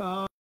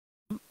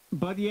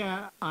 but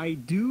yeah, I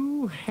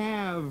do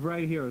have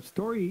right here a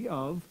story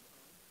of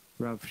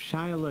Rav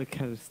Shaila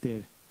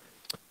Kastir.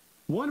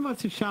 One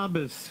Motzei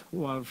Shabbos,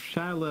 Rav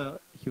Shaila,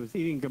 he was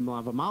eating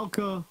Gemlava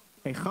Malka.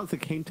 A chazak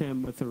came to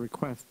him with a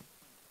request.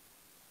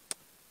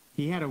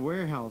 He had a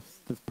warehouse,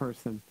 this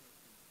person,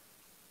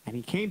 and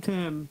he came to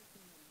him,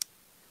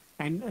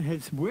 and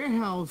his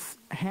warehouse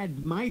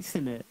had mice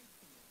in it,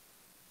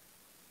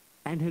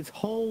 and his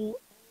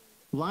whole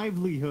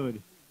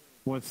livelihood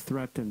was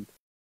threatened.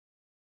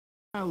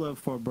 I love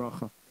for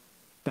bracha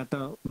that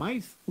the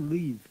mice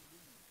leave.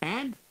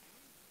 And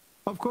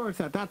of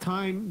course, at that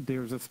time,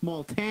 there's a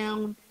small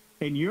town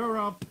in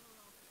Europe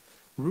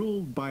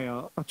ruled by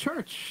a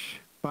church,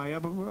 by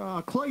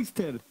a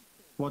cloister,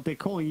 what they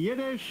call in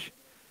Yiddish,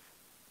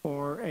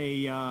 or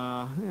a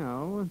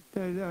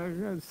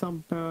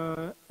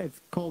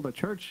it's called a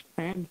church.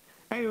 And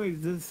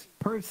anyways, this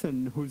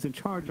person who's in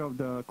charge of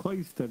the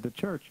cloister, the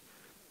church,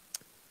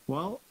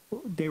 well,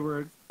 they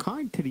were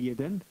kind to the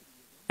Yidden,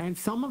 and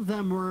some of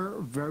them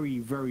were very,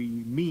 very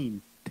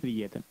mean to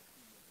the Yidden.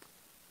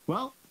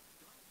 Well,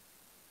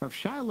 Rav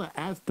Shaila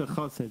asked the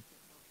chassid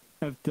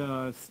if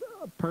the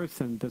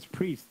person, this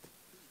priest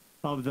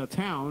of the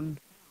town,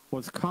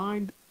 was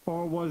kind,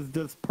 or was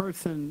this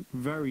person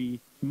very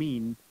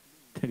mean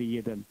to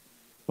the Yidden?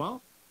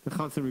 Well, the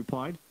chassid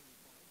replied,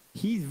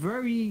 he's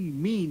very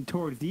mean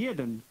towards the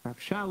Yidden. Rav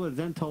Shaila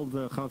then told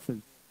the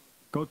chassid,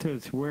 go to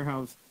his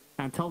warehouse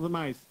and tell the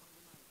mice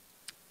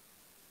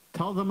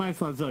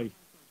lazoi,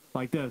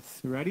 like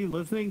this. Ready?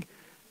 Listening?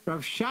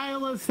 Rav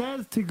Shaila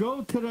says to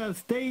go to the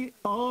estate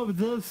of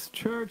this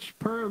church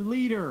per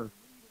leader,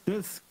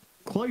 this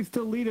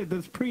cloister leader,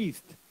 this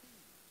priest.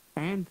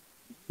 And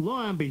lo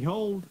and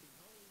behold,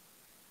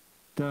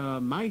 the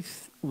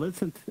mice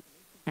listened,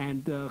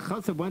 and the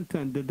chassid went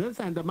and did this,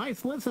 and the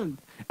mice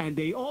listened, and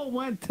they all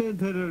went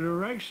into the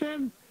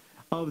direction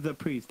of the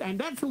priest. And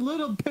that's a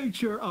little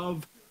picture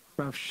of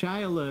Rav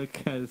Shaila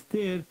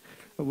Kastir,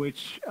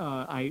 which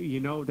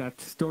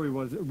that story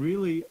was a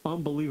really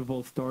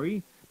unbelievable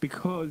story,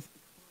 because,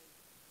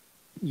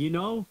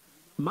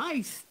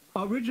 mice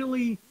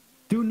originally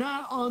do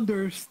not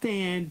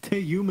understand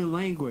the human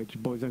language,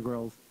 boys and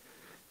girls.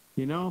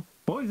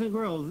 Boys and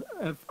girls,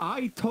 if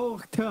I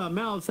talk to a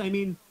mouse,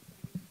 that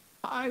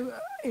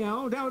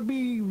would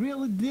be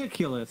real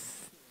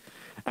ridiculous.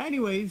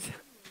 Anyways,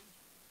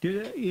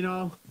 there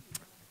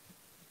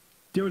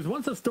was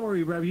once a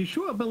story, Rabbi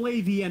Yeshua ben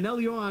Levi and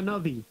Eliyahu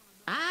Hanavi.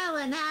 Oh,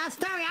 and a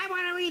story, I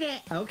want to read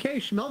it. Okay,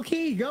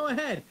 Shmelki, go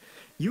ahead.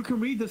 You can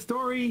read the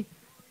story,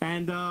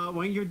 and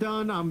when you're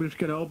done, I'm just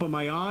going to open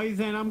my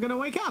eyes, and I'm going to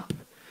wake up.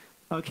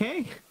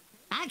 Okay?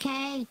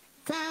 Okay.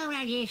 So,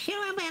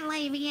 Yeshua ben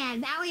Levi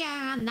and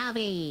Eliyahu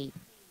Hanavi.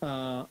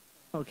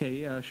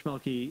 Okay,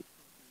 Shmelki,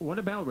 what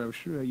about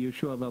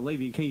Yeshua ben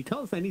Levi? Can you tell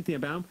us anything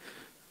about him?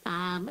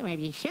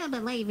 Yeshua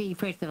ben Levi,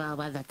 first of all,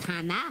 was a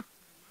Tana.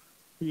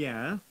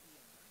 Yeah.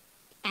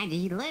 And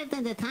he lived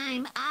in the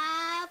time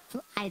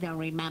of... I don't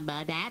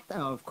remember that.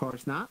 Oh, of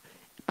course not.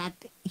 But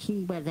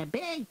he was a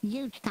big,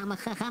 huge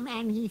Talmid Chacham,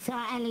 and he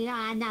saw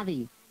Eliyahu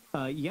Hanavi.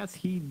 Yes,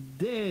 he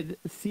did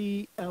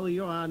see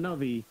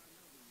Eliyahu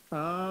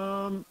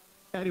Hanavi.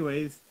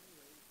 Anyways.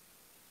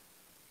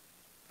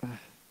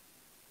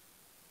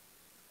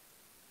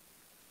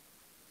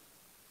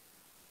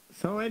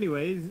 So,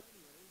 anyways,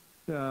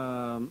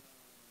 um,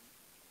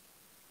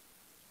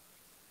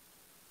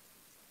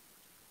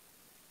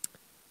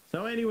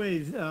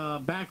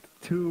 back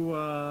to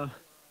uh,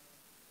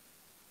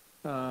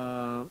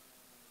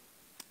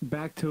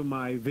 back to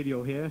my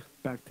video here.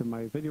 Back to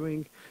my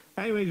videoing.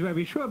 Anyways,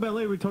 Rabbi Yeshua ben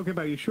Levi, we're talking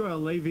about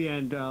Yeshua Levi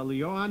and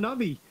Lior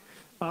Hanavi.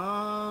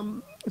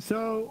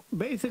 So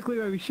basically,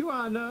 Rabbi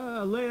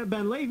Yeshua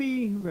ben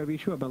Levi, Rabbi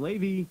Yeshua ben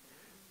Levi,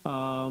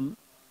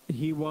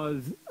 he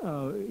was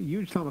a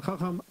huge Talmid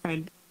Chacham,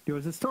 and there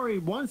was a story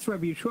once.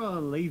 Rabbi Yeshua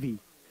ben Levi,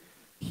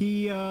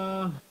 he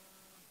Rabbi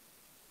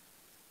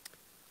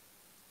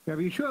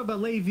Yeshua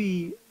ben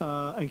Levi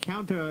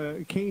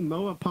came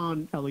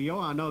upon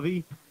Eliyahu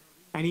Hanavi,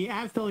 and he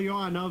asked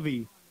Eliyahu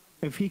Hanavi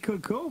if he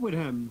could go with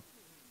him,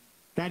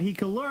 that he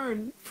could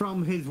learn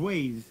from his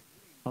ways.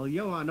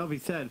 Eliyahu Hanavi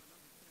said,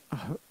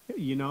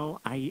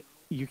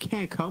 you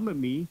can't come with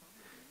me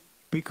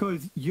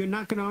because you're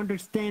not going to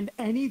understand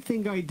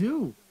anything I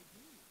do.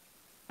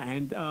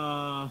 And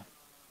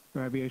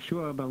Rabbi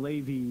Yeshua ben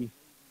Levi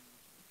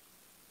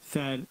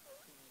said,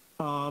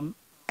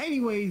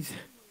 anyways,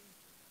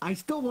 I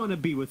still want to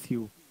be with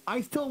you. I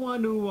still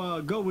want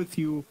to go with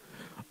you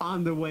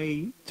on the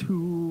way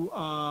to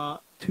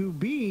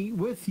be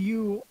with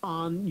you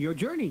on your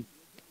journey.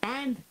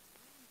 And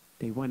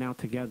they went out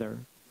together.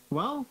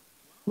 Well,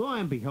 lo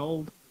and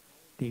behold,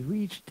 they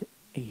reached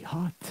a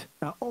hut,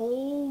 an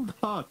old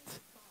hut.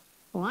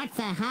 What's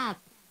a hut?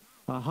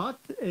 A hut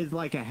is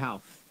like a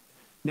house.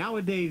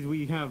 Nowadays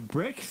we have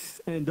bricks,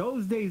 and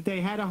those days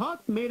they had a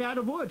hut made out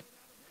of wood.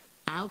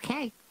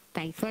 Okay,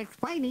 thanks for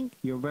explaining.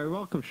 You're very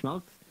welcome,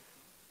 Schmaltz.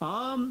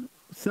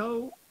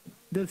 So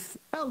this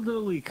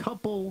elderly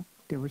couple,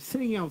 they were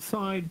sitting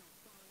outside,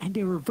 and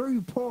they were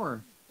very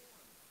poor.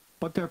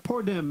 But their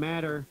poor didn't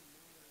matter.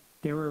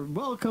 They were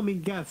welcoming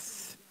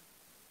guests.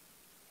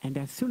 And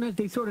as soon as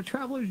they saw the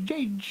travelers,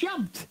 they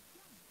jumped.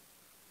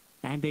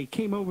 And they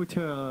came over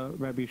to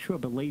Rabbi Yeshua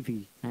ben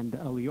Levi and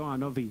Eliyahu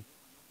Hanavi.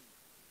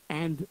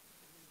 And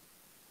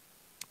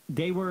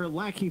they were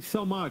lacking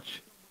so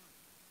much.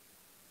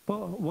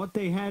 But what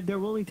they had, they're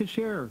willing to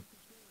share.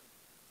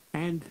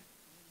 And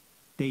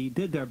they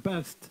did their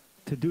best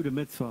to do the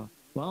mitzvah.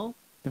 Well,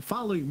 the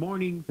following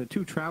morning, the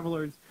two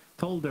travelers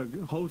told their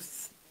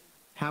hosts,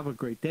 have a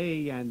great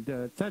day, and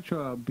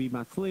etc. Be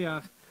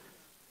matzliach.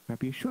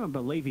 Rabbi Yeshua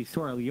ben Levi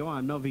saw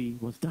Eliyahu Hanavi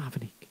was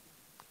davening.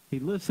 He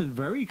listened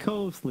very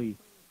closely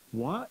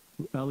what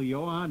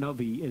Eliyahu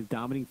Hanavi is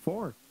davening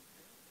for.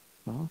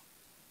 Well,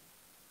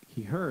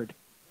 he heard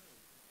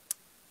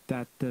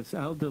that this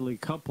elderly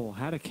couple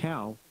had a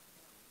cow,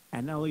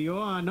 and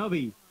Eliyahu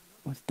Hanavi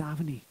was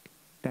davening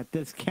that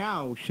this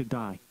cow should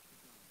die.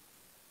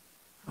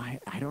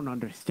 I don't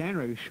understand.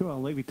 Rabbi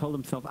Yeshua Levi told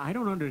himself, I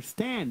don't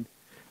understand.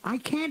 I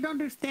can't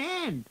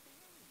understand.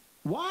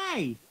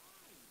 Why?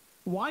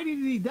 Why did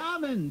he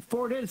daven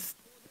for this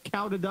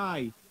cow to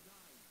die?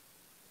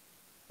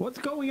 What's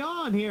going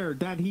on here?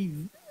 That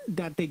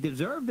they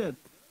deserved it?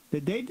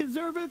 Did they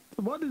deserve it?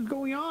 What is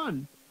going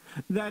on?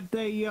 That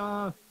they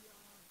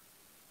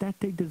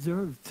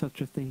deserved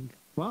such a thing.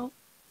 Well,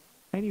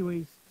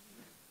 anyways,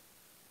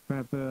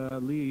 Rabbi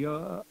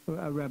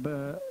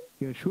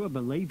Yeshua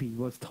ben Levi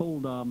was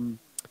told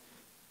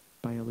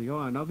by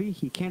Eliyahu Hanavi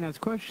he can't ask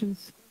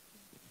questions.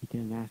 He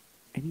didn't ask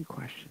any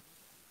questions.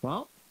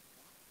 Well,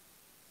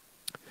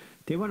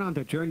 they went on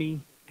their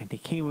journey, and they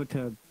came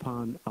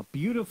upon a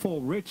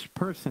beautiful, rich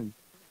person.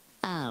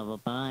 Oh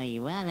boy,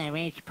 what a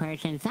rich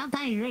person.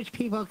 Sometimes rich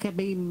people could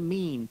be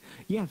mean.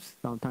 Yes,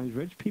 sometimes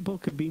rich people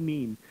could be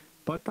mean.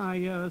 But I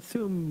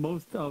assume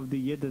most of the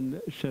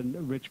Yidden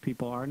rich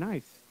people are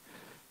nice.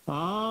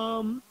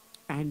 And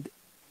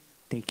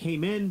they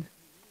came in,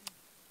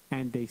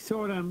 and they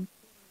saw them.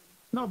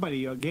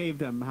 Nobody gave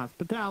them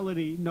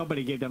hospitality.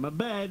 Nobody gave them a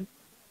bed.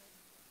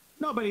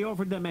 Nobody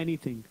offered them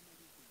anything.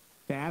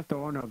 They asked the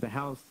owner of the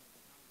house,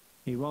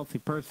 a wealthy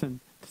person,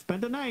 to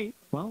spend the night.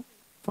 Well,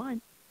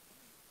 fine.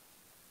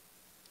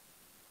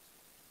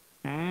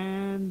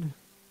 And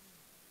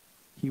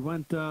he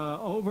went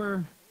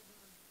over.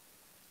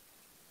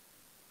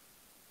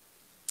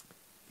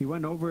 He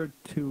went over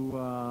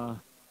to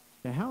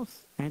the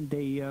house, and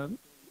they,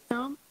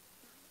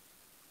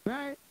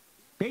 right?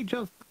 They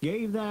just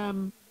gave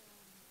them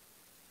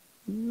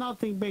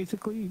nothing,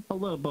 basically, a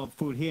little bit of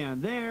food here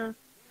and there,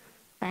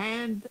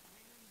 and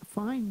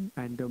fine.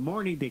 And the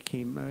morning they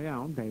came,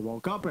 they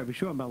woke up. Rabbi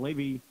Yeshua ben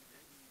Levi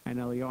and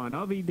Eliyahu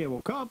Hanavi, they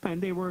woke up, and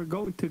they were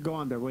going to go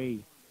on their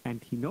way.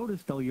 And he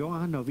noticed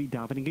Eliyahu Hanavi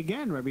davening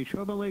again. Rabbi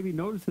Yeshua ben Levi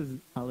notices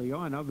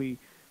Eliyahu Hanavi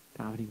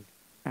davening.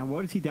 And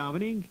what is he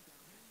davening?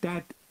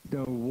 That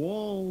the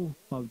wall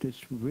of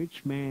this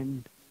rich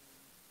man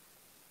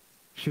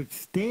should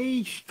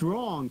stay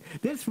strong.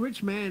 This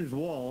rich man's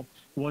wall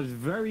was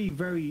very,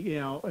 very,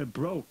 it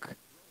broke.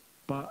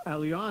 But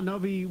Eliyahu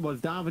Hanavi was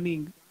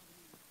davening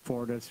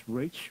for this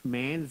rich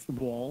man's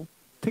wall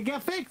to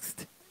get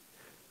fixed.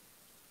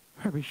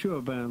 Rabbi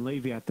Yeshua ben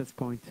Levi at this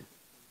point,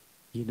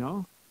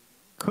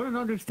 couldn't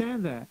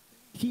understand that.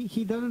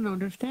 He doesn't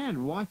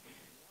understand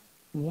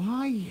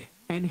why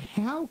And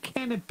how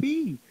can it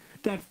be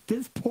that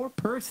this poor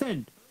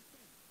person,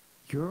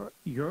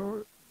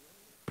 you're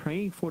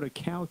praying for the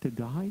cow to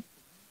die,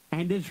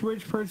 and this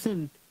rich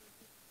person,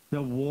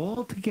 the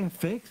wall to get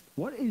fixed?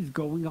 What is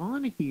going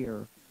on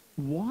here?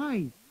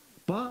 Why?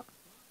 But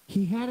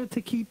he had it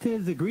to keep to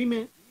his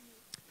agreement,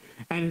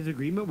 and his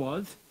agreement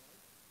was,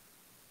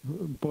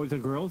 boys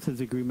and girls,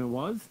 his agreement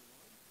was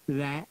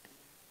that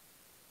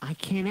I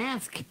can't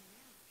ask.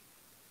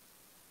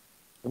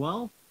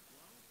 Well,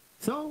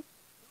 so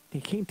they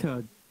came to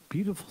a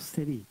beautiful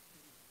city.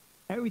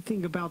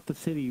 Everything about the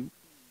city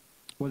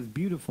was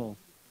beautiful.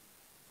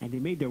 And they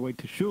made their way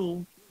to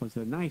Shul. It was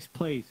a nice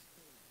place.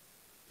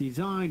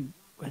 Design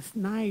was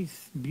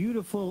nice,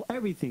 beautiful,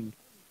 everything.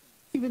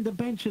 Even the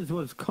benches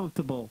was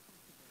comfortable.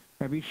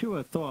 Rabbi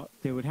Shua thought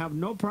they would have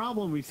no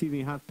problem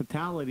receiving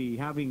hospitality,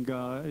 having,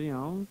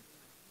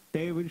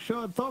 they would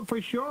thought for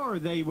sure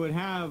they would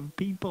have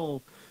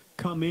people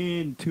come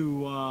in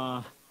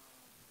to,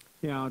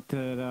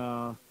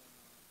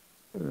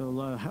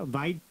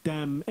 invite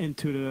them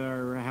into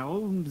their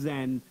homes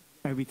and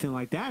everything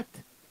like that.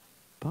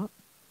 But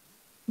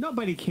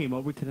nobody came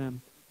over to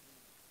them.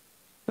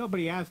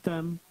 Nobody asked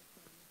them.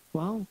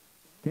 Well,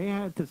 they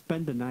had to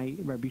spend the night.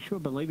 Rabbi Shua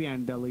ben Levi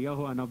and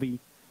Eliyahu Hanavi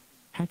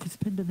had to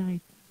spend the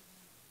night.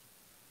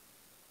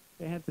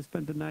 They had to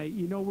spend the night.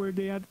 You know where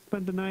they had to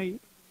spend the night?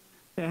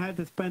 They had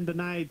to spend the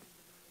night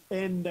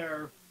in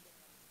their,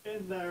 they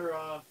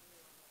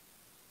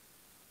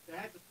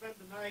had to spend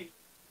the night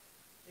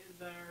in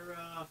their,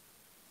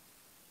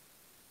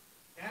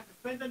 they had to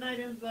spend the night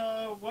in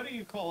the, what do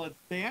you call it?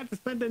 They had to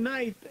spend the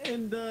night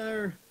in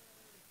their,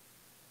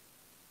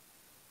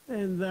 they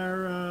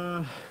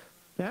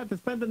had to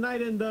spend the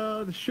night in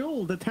the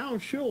shul, the town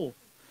shul.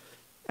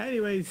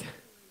 Anyways,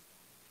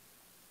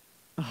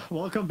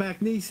 welcome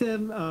back,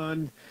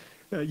 Nissim.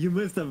 You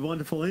missed a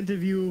wonderful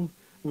interview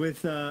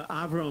with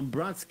Abe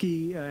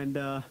Brotzky, and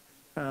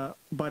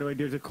by the way,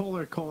 there's a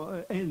caller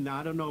in.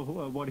 I don't know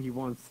what he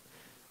wants.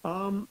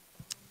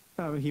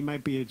 He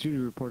might be a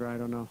junior reporter. I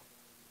don't know.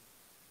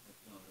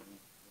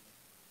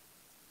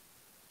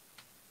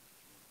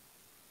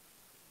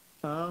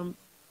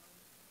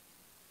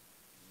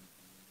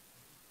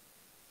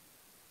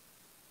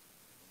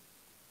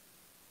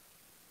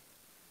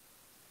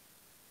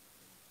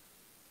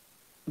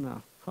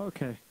 No.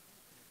 Okay.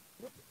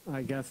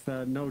 I guess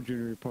no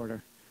junior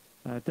reporter.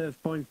 At this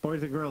point,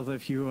 boys and girls,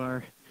 if you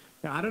are...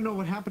 I don't know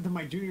what happened to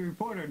my junior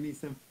reporter,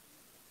 Nissim.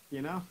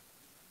 You know?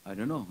 I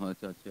don't know. I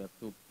thought you have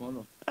to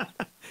follow.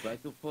 Try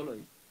to follow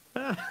it.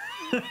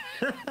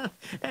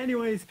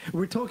 Anyways,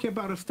 we're talking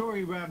about a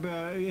story, Rab.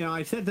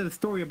 I said the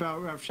story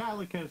about Rav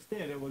Shalom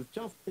Kastir. It was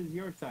just his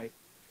yahrzeit.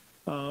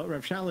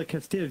 Rav Shalom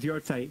Kastir's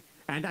yahrzeit.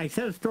 And I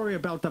said a story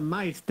about the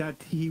mice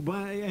that he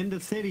went in the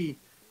city,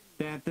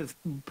 that this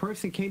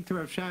person came to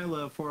Rav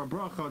Shalom for a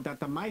bracha, that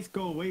the mice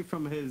go away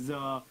from his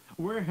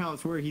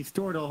warehouse where he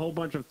stored a whole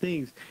bunch of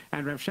things.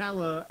 And Rav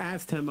Shalom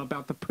asked him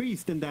about the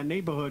priest in that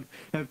neighborhood,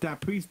 if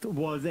that priest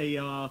was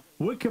a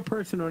wicked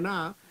person or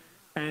not.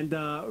 And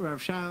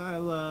Rav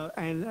Shalom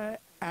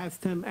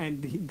asked him,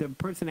 and the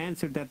person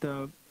answered that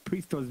the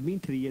priest was mean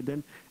to the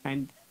Yidden.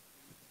 And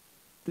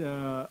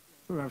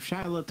Rav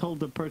Shalom told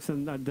the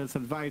person this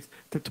advice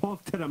to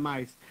talk to the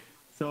mice.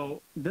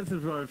 So this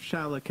is Rav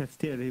Shalom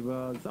Kastir. He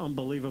was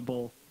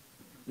unbelievable.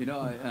 You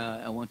know,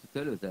 I want to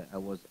tell you that I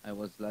was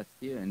last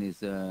year and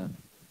he's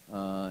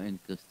in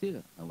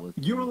Castilla.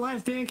 You were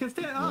last day in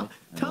Castilla.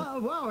 Yes,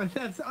 wow,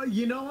 that's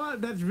you know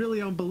what? That's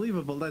really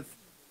unbelievable. That's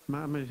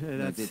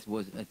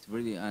it's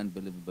really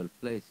unbelievable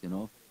place, you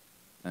know.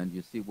 And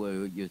you see where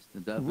you used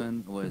to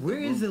daven. Where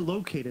is it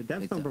located?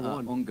 That's it's, number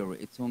one. Hungary.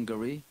 It's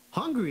Hungary.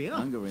 Hungary, yeah.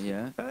 Hungary,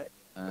 yeah.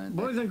 And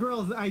boys and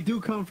girls, I do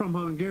come from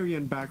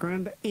Hungarian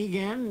background.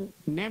 Igen,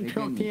 nem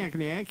csak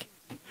technique.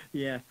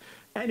 Yeah.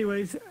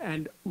 Anyways,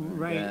 and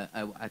right.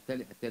 I tell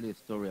you a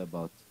story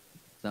about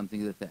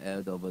something that I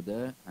heard over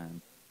there,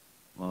 and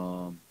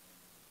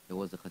there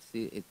was a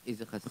Hasid. It is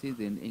a Hasid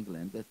in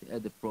England that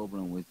had a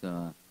problem with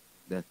the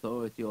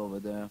authority over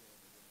there,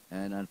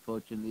 and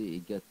unfortunately, he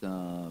got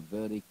a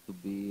verdict to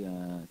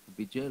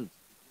be jailed,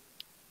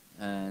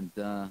 and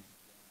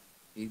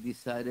he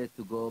decided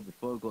to go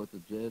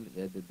to jail.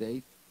 He had a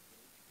date.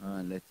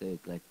 Let's say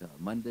it's like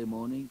Monday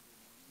morning.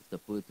 He's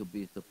supposed to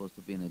be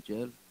in a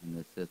jail in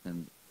a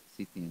certain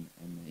city in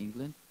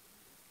England.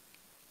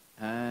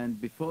 And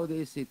before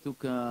this, he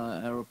took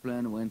an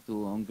aeroplane, went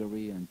to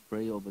Hungary and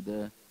prayed over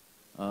there,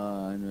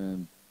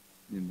 in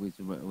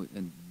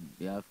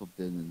behalf of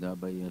the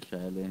Rabbi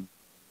Shalom.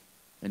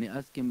 And he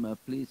asked him,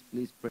 please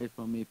pray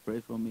for me.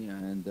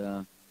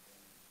 And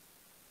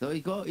so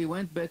he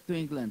went back to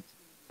England.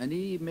 And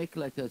he make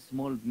like a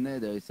small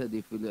neder. He said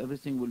if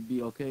everything will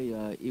be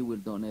okay, he will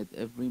donate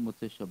every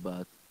Motzei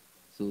Shabbat,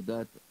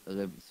 Suda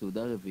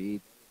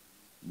Revi'it,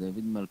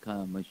 David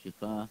Malka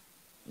Mashiach,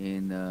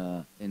 in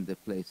the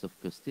place of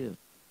Kastir.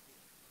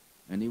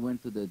 And he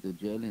went to the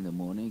jail in the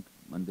morning,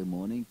 Monday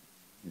morning.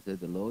 He said,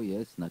 hello,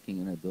 yes,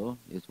 knocking on the door.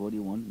 Yes, what do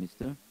you want,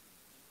 mister?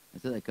 I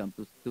said, I come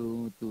to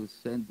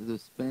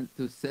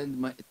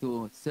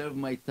serve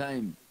my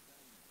time.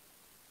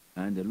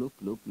 And look,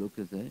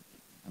 I said,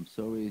 I'm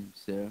sorry,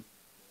 sir.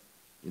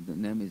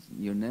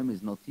 Your name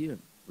is not here.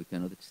 We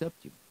cannot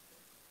accept you.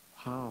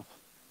 Wow.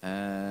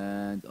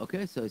 And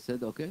okay, so I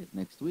said, okay,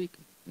 next week.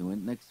 He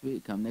went next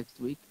week, come next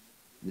week,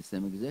 the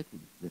same exactly.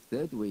 The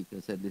third week,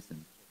 I said,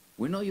 listen,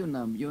 we know your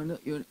name,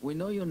 we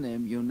know your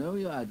name, you know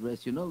your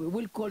address, you know,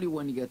 we'll call you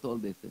when you get all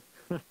this.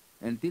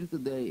 Until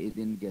today, he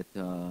didn't get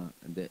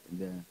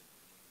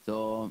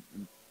so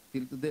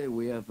till today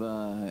we have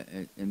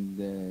in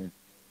the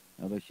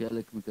Rabbi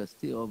Shelek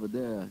Mikasti over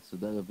there,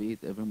 Suda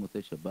Revi'it every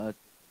Motzei Shabbat,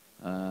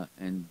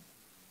 and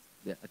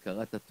the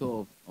Akarat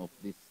Tov of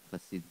this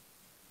Chassid.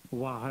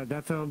 Wow,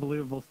 that's an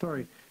unbelievable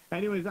story.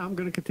 Anyways, I'm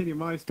going to continue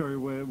my story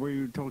where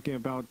you're talking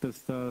about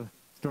this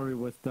story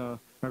with we're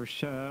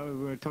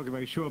talking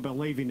about Yeshua ben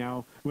Levi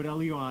now, with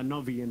Eliyahu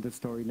Hanavi in this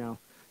story now.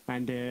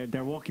 And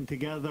they're walking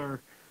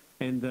together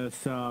in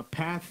this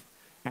path,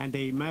 and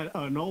they met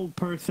an old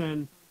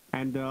person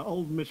and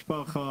old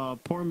mishpacha,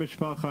 poor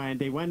mishpacha, and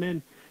they went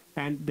in,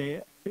 and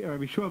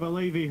Rabbi Yeshua ben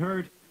Levi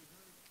heard,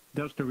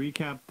 just to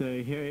recap,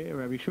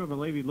 Rabbi Yeshua ben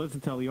Levi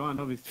listened to Eliyahu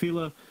Hanavi's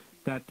tefillah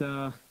that,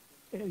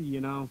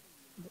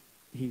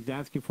 he's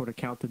asking for the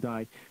cow to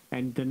die.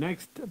 And the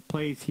next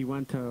place he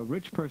went to a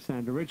rich person,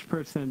 and the rich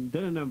person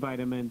didn't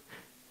invite him in,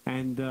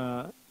 and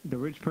the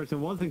rich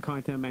person wasn't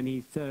kind to him, and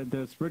he said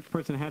this rich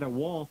person had a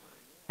wall,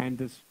 and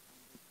this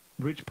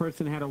rich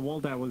person had a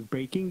wall that was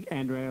breaking,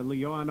 and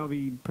Eliyahu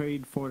Hanavi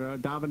prayed for the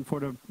daven for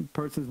the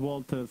person's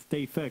wall to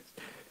stay fixed,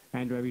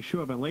 and Rabbi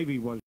Yeshua ben Levi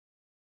was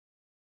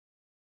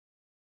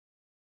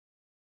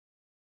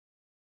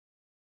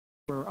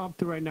up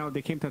to right now.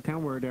 They came to a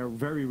town where they're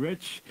very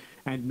rich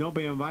and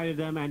nobody invited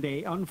them, and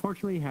they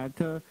unfortunately had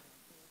to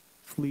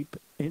sleep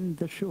in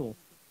the shul.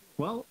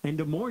 Well, in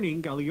the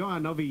morning,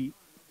 Eliyahu Hanavi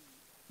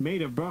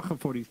made a bracha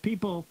for these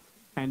people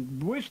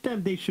and wished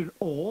them they should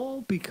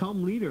all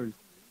become leaders.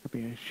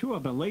 Rabbi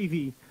Yeshua ben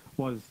Levi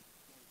was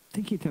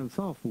thinking to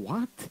himself,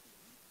 what?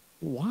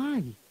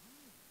 Why?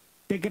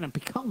 They're going to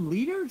become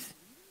leaders?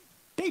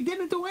 They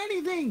didn't do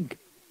anything.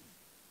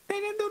 They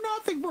didn't do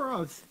nothing for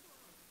us.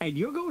 And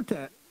you're going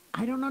to,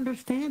 I don't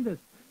understand this.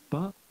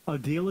 But a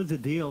deal is a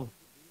deal.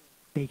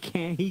 He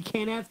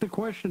can't ask the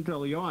question to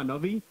Eliyahu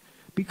Hanavi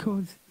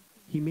because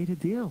he made a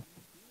deal.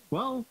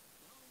 Well,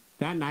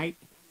 that night,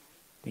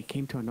 they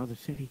came to another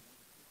city.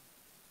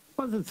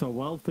 Wasn't so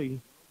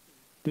wealthy.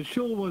 The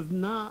shul was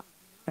not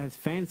as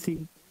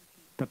fancy.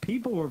 The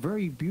people were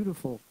very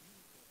beautiful.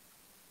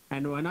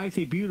 And when I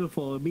say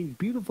beautiful, it means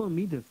beautiful in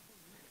midas.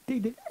 They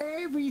did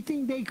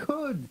everything they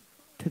could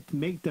to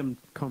make them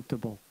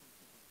comfortable.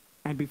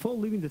 And before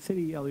leaving the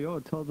city,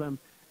 Eliyahu told them,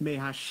 may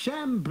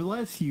Hashem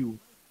bless you,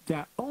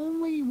 that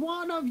only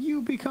one of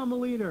you become a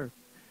leader.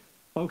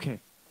 Okay,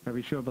 Rabbi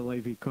Yeshua ben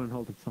Levi couldn't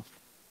hold himself.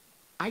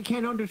 I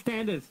can't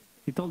understand this.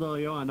 He told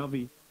Eliyahu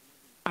Hanavi,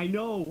 I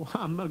know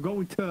I'm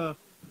going to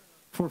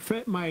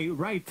forfeit my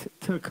right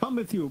to come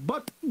with you,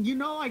 but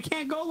I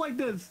can't go like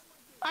this.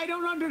 I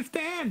don't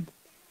understand.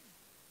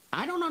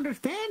 I don't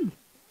understand.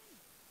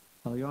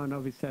 Eliyahu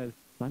Hanavi says,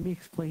 let me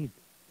explain.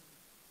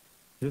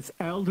 This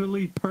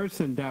elderly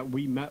person that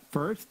we met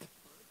first,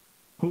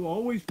 who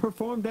always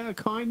performed that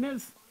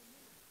kindness,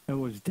 it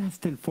was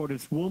destined for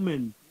this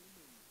woman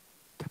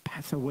to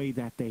pass away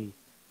that day.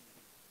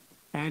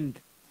 And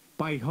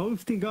by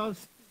hosting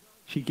us,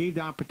 she gave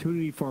the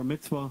opportunity for a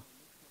mitzvah,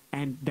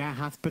 and that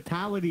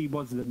hospitality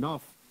was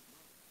enough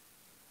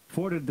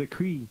for the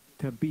decree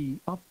to be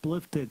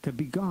uplifted, to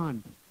be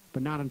gone,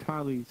 but not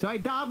entirely. So I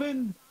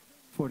davened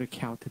for the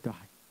cow to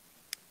die.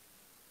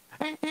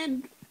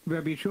 And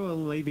Rabbi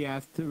Yeshua Levi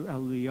asked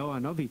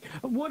Eliyahu Hanavi,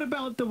 what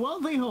about the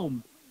wealthy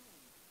home?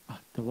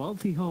 The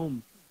wealthy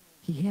home,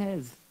 he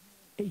has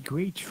a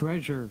great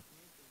treasure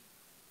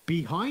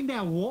behind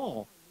that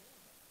wall,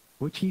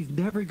 which he's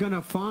never going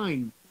to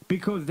find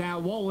because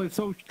that wall is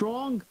so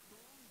strong,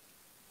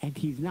 and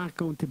he's not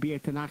going to be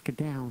able to knock it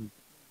down.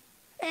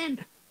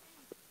 And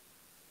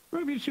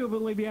Rabbi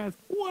Yeshua Levi asked,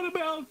 what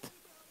about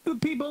the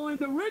people in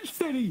the rich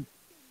city?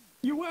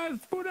 You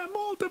asked for them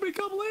all to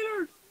become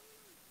leaders.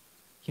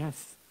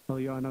 Yes,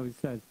 Eliyahu Hanavi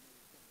said.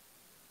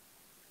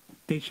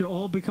 They should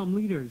all become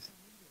leaders.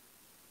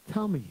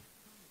 Tell me,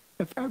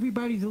 if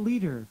everybody's a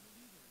leader,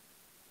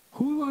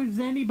 who is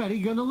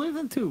anybody going to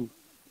listen to?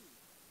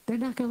 They're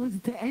not going to listen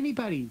to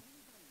anybody.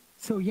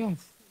 So yes,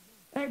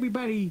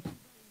 everybody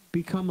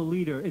become a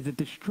leader is a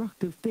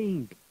destructive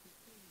thing.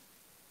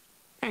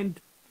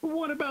 And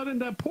what about in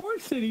that poor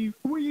city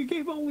where you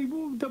gave only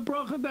the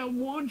bracha that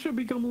one should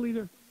become a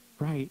leader?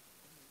 Right,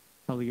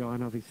 Eliyahu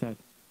Hanavi said.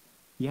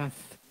 Yes,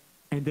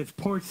 in this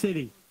poor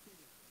city,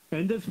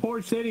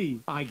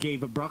 I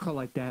gave a bracha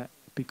like that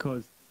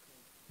because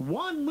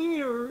one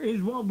leader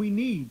is what we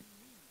need.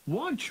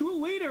 One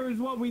true leader is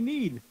what we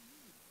need.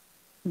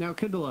 Now,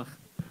 Kindlech,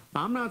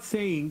 I'm not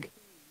saying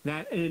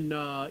that in,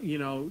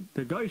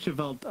 the Geisha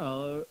Welt,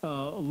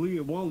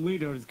 one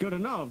leader is good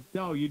enough.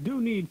 No, you do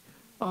need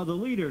other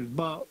leaders.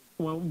 But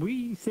when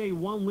we say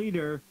one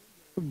leader,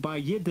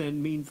 by Yidden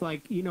means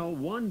like,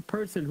 one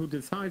person who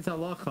decides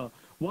halacha,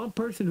 one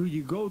person who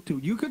you go to.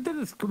 You could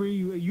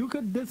disagree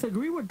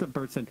with the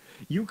person.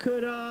 You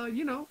could,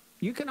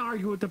 you can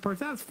argue with the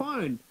person. That's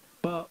fine.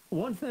 But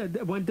when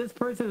this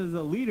person is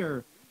a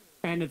leader,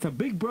 and it's a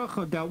big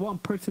bracha that one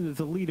person is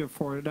a leader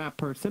for that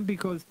person,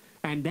 because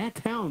and that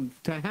town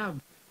to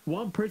have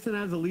one person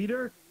as a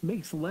leader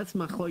makes less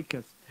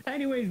machloikas.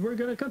 Anyways, we're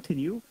gonna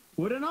continue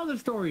with another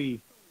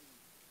story.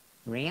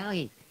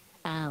 Really?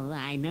 Oh,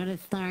 I know the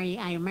story.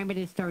 I remember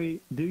this story.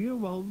 Do you?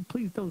 Well,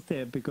 please don't say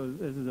it, because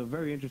this is a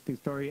very interesting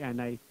story,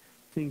 and I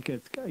think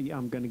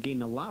I'm gonna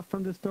gain a lot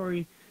from the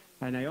story.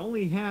 And I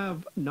only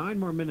have 9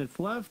 more minutes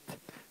left.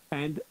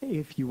 And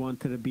if you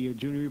wanted to be a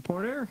junior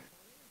reporter,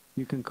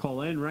 you can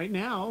call in right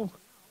now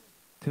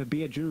to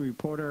be a junior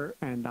reporter,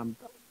 and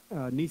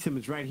Nisim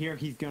is right here.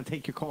 He's going to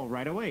take your call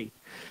right away.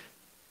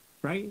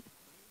 Right?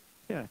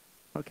 Yeah.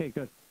 Okay,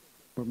 good.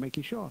 We're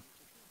making sure.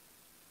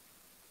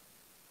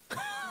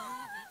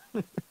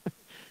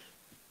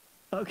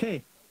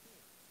 Okay.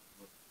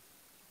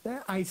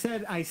 I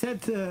said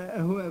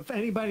to if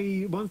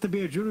anybody wants to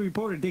be a junior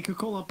reporter, they could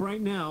call up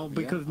right now,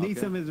 because okay.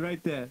 Nisim is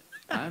right there.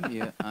 I'm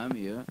here.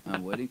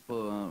 I'm waiting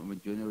for a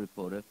junior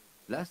reporter.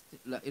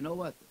 You know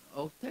what?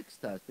 Oh,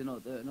 text us.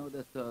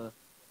 The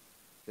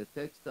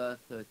text us.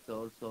 It's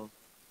also.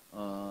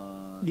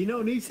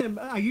 Nisim,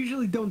 I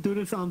usually don't do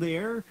this on the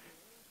air.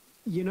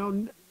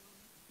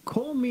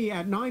 Call me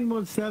at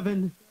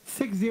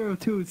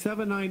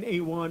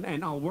 917-602-7981,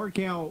 and I'll work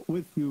out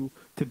with you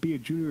to be a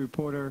junior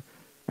reporter.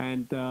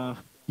 And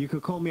you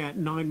could call me at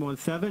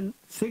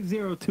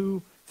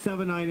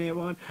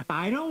 917-602-7981.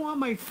 I don't want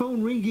my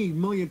phone ringing a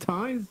million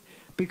times,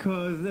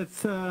 because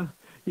it's, I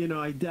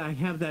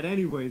have that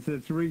anyways.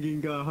 It's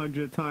ringing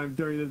 100 times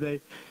during the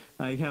day.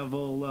 I have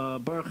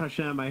Baruch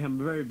Hashem, I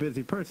am a very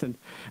busy person.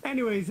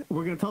 Anyways,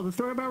 we're going to tell the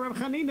story about Reb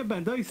Chanina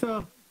ben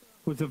Doisa,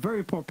 who's a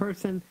very poor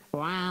person.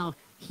 Wow,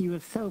 he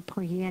was so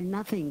poor, he had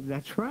nothing.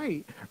 That's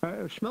right.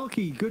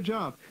 Shmelki, good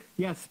job.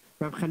 Yes,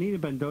 Reb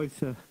Chanina ben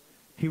Doisa,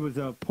 he was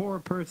a poor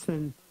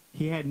person.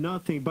 He had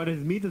nothing, but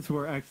his mitzvahs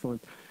were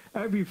excellent.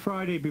 Every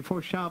Friday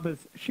before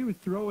Shabbos, she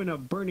would throw in a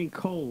burning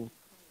coal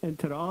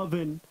into the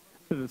oven,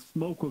 so the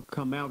smoke would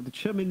come out of the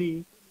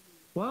chimney.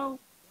 Well,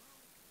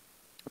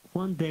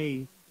 one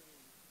day,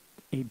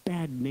 a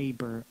bad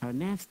neighbor, a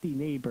nasty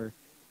neighbor.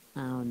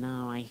 Oh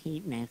no, I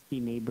hate nasty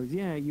neighbors.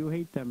 Yeah, you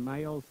hate them.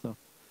 I also.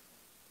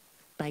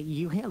 But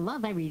you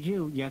love every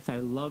Jew. Yes, I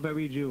love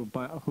every Jew.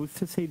 But who's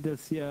to say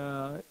this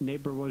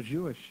neighbor was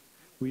Jewish?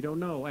 We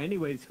don't know.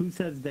 Anyways, who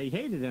says they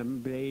hated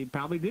him? They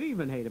probably didn't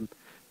even hate him.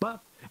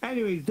 But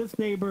anyways, this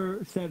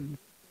neighbor said,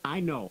 I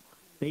know,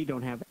 they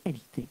don't have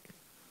anything.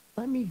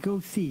 Let me go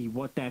see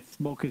what that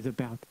smoke is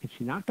about. And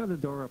she knocked on the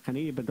door.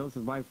 Chanina ben Dosa's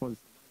wife was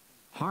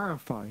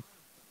horrified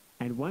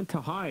and went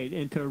to hide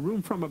into a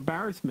room from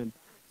embarrassment.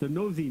 The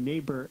nosy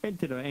neighbor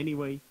entered her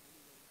anyway,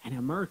 and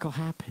a miracle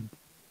happened.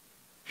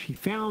 She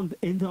found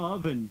in the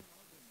oven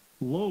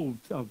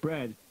loaves of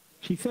bread.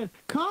 She said,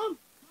 come,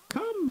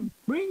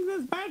 bring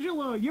this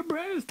bachelor. Your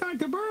bread is starting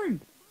to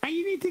burn, and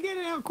you need to get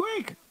it out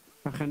quick.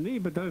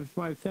 Chanina ben Dosa's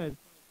wife said,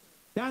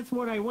 that's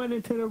what I went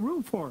into the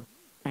room for.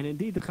 And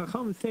indeed, the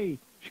Chacham say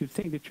she was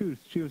saying the truth.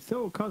 She was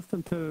so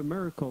accustomed to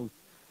miracles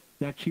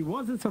that she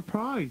wasn't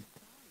surprised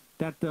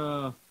that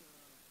the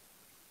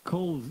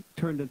coals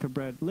turned into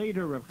bread.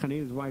 Later, Reb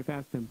Chanina's wife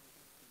asked him,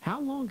 how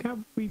long have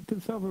we to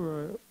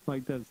suffer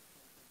like this?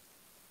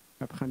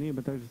 Reb Chanina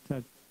ben Dosa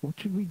said, what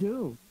should we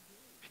do?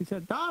 She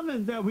said,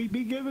 daven that we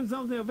be given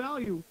something of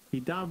value.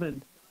 He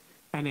davened,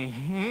 and a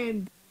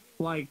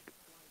hand-like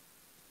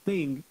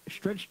thing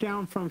stretched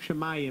down from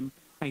Shemayim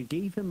and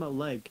gave him a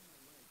leg.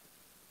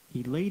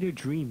 He later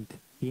dreamed,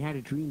 he had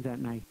a dream that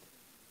night,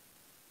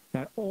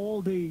 that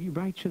all the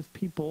righteous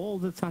people, all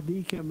the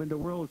tzaddikim in the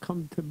world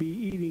come to be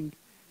eating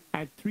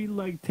at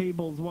 3-leg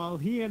tables, while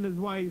he and his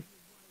wife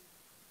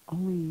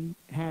only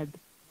had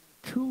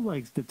 2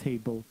 legs to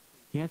table.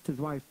 He asked his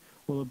wife,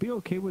 will it be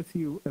okay with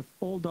you if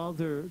all the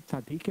other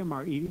tzaddikim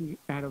are eating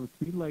out of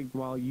 3 legs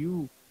while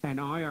you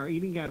and I are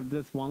eating out of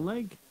this 1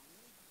 leg?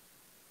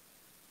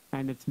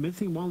 And it's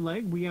missing 1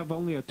 leg? We have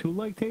only a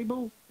 2-leg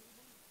table?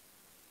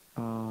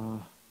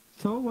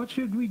 So what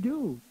should we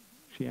do?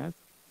 She asked.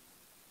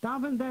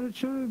 Daven that it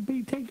should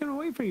be taken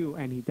away from you.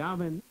 And he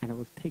davened, and it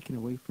was taken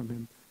away from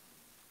him.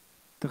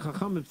 The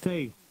Chachamim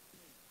say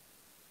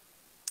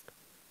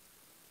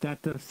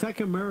that the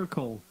second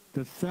miracle,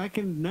 the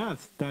second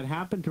nest that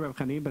happened to Reb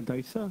Chanina ben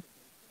Dosa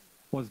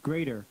was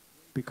greater,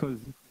 because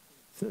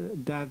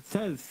that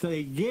says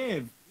they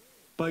give,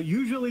 but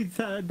usually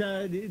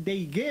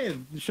they give.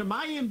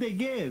 Shemayim, they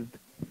give.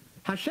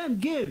 Hashem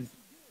gives.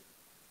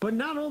 But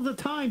not all the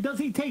time does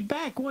he take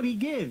back what he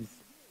gives.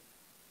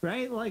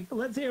 Right? Like,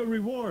 let's say a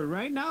reward,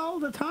 right? Not all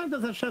the time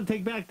does Hashem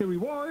take back the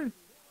reward.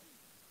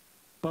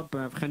 But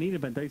Rav Chanina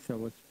ben Dosa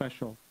was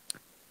special.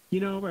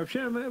 Rav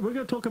Shimon, we're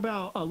going to talk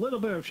about a little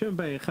bit of Shimon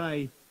ben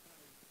Yochai.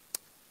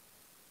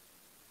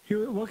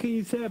 What can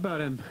you say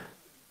about him?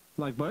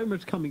 Like,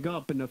 Boimer's coming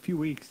up in a few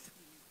weeks.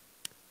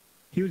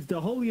 He was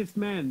the holiest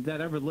man that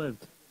ever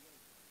lived.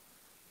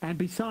 And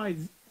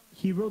besides,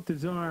 he wrote the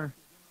Zohar.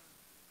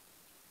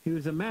 He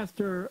was a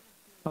master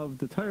of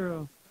the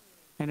Torah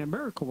and a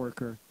miracle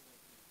worker.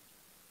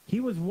 He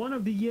was one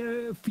of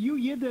the few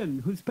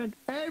Yidden who spent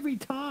every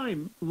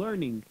time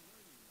learning.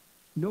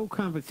 No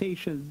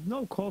conversations,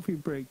 no coffee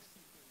breaks,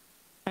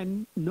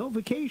 and no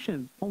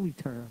vacations, only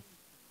Torah.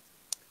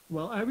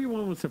 Well,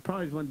 everyone was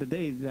surprised one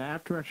day that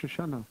after Rosh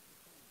Hashanah,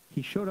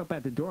 he showed up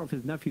at the door of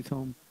his nephew's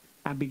home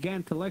and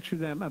began to lecture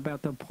them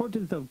about the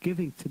importance of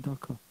giving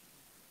tzedakah.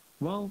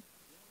 Well,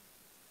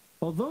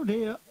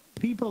 although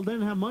people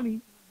didn't have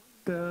money,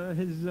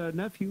 his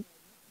nephew,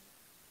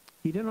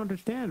 he didn't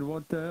understand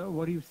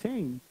what he was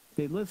saying.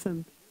 They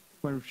listened.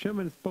 When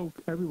Shimon spoke,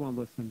 everyone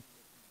listened.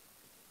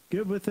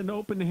 Give with an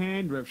open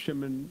hand, Rav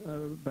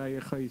Shimon Bar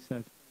Yochai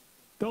said.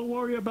 Don't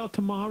worry about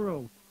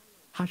tomorrow.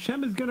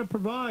 Hashem is going to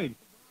provide.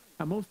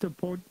 And most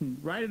important,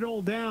 write it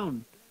all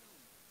down.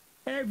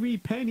 Every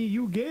penny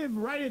you give,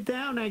 write it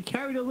down and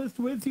carry the list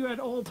with you at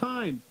all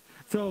times.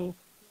 So,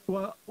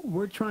 what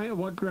Rav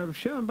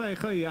Shimon Bar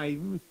Yochai, I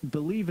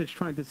believe, is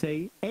trying to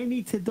say,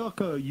 any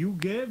tzedakah you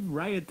give,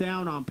 write it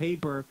down on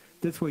paper.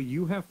 This way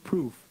you have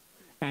proof.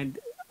 And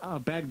a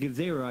bad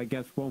gezerah, I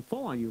guess, won't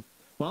fall on you.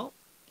 Well,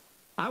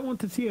 I want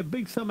to see a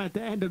big sum at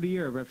the end of the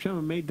year. Rav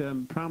Shimon made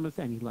them promise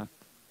and he left.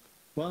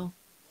 Well,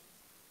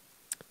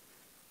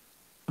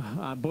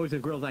 boys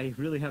and girls, I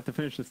really have to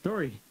finish the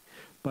story.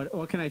 But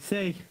what can I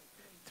say?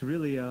 It's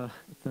really,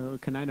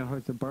 Kanina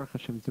Harza Baruch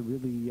Hashem, it's a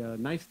really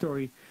nice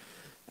story.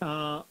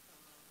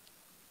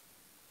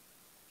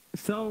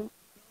 So,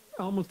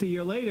 almost a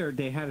year later,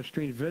 they had a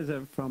strange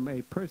visit from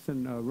a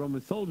person, a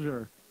Roman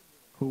soldier,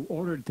 who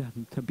ordered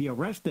them to be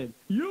arrested.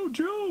 You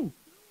Jew!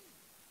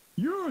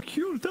 You're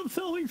accused of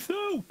selling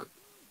silk!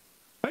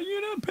 And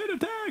you didn't pay the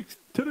tax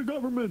to the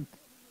government!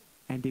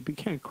 And they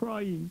began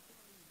crying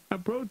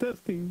and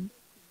protesting.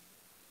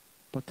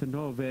 But to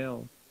no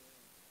avail.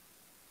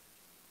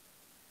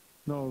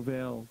 No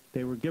avail.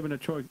 They were given a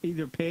choice.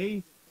 Either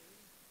pay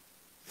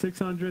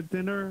 600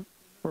 dinar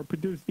or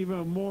produce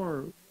even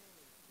more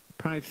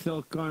price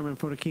silk garment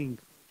for the king.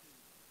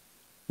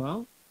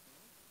 Well,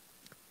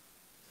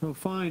 so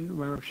fine,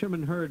 when Rav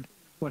Shimon heard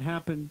what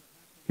happened,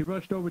 he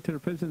rushed over to the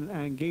prison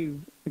and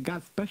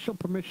got special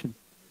permission.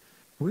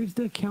 Where's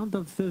the account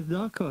of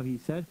tzedakah? He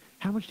said.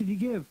 How much did you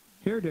give?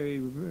 Here, they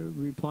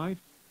replied.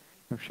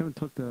 Rav Shimon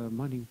took the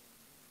money,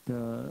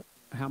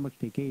 how much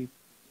they gave,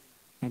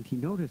 and he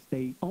noticed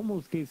they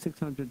almost gave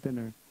 600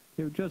 dinar.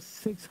 They were just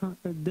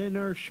 600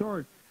 dinar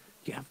short.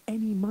 Do you have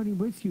any money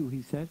with you?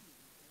 He said.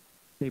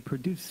 They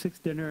produced 6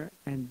 dinar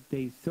and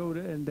they sewed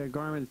it in their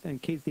garments in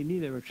case they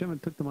needed it. Rav Shimon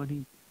took the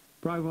money,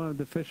 brought one of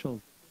the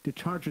officials. The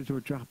charges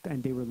were dropped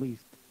and they were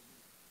released.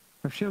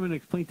 Rav Shimon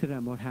explained to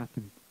them what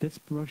happened. This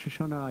Rosh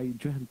Hashanah I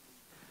dreamt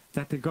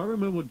that the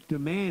government would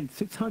demand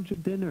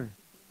 600 dinar.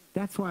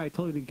 That's why I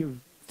told you to give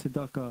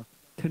tzedakah,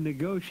 to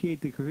negotiate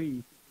the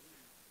decree.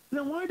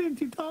 Then why didn't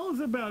you tell us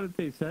about it,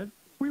 they said.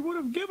 We would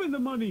have given the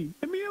money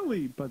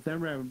immediately. But then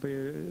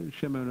Rabbi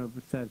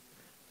Shimon said,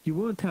 you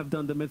wouldn't have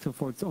done the mitzvah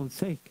for its own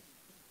sake.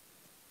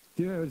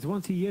 There was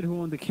once a Yid who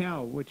owned a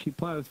cow, which he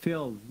plowed his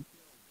fields.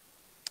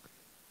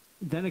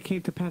 Then it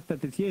came to pass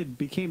that this Yid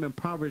became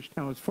impoverished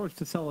and was forced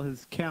to sell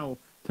his cow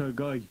to a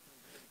guy.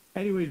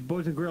 Anyways,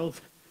 boys and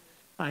girls,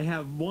 I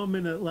have 1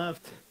 minute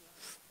left.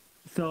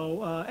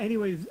 So,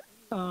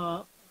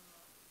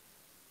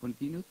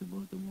 Continue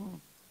tomorrow.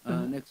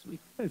 Next week.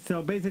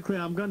 So basically,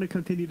 I'm going to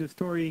continue the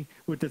story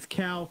with this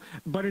cow.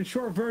 But in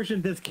short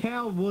version, this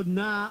cow would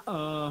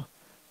not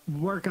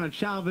work on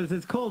Shabbos.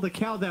 It's called the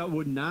cow that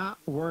would not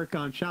work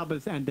on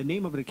Shabbos. And the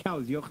name of the cow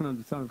is Yochanan,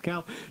 the son of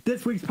cow.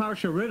 This week's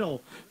Parsha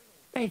riddle.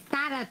 It's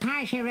not a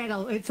Parsha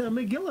riddle. It's a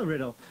Megillah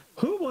riddle.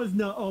 Who was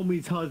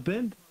Naomi's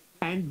husband?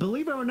 And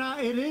believe it or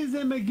not, it is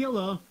in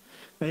Megillah.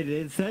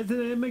 It says it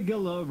in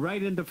Megillah,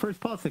 right in the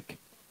first pasuk.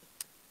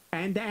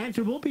 And the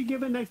answer will be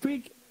given next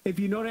week. If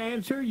you know the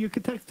answer, you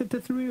can text it to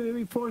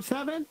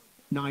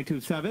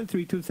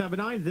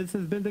 347-927-3279. This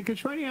has been the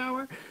Kishroni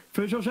Hour.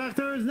 Official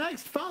Shachter is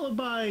next, followed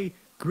by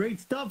great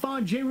stuff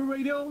on J-Root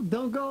Radio.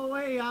 Don't go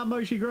away. I'm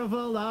Moshe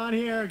Grofeld on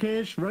here,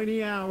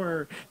 Kishroni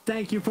Hour.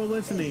 Thank you for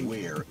listening.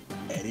 Anywhere,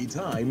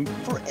 anytime,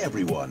 for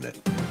everyone.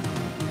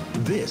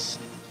 This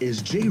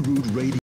is J-Root Radio.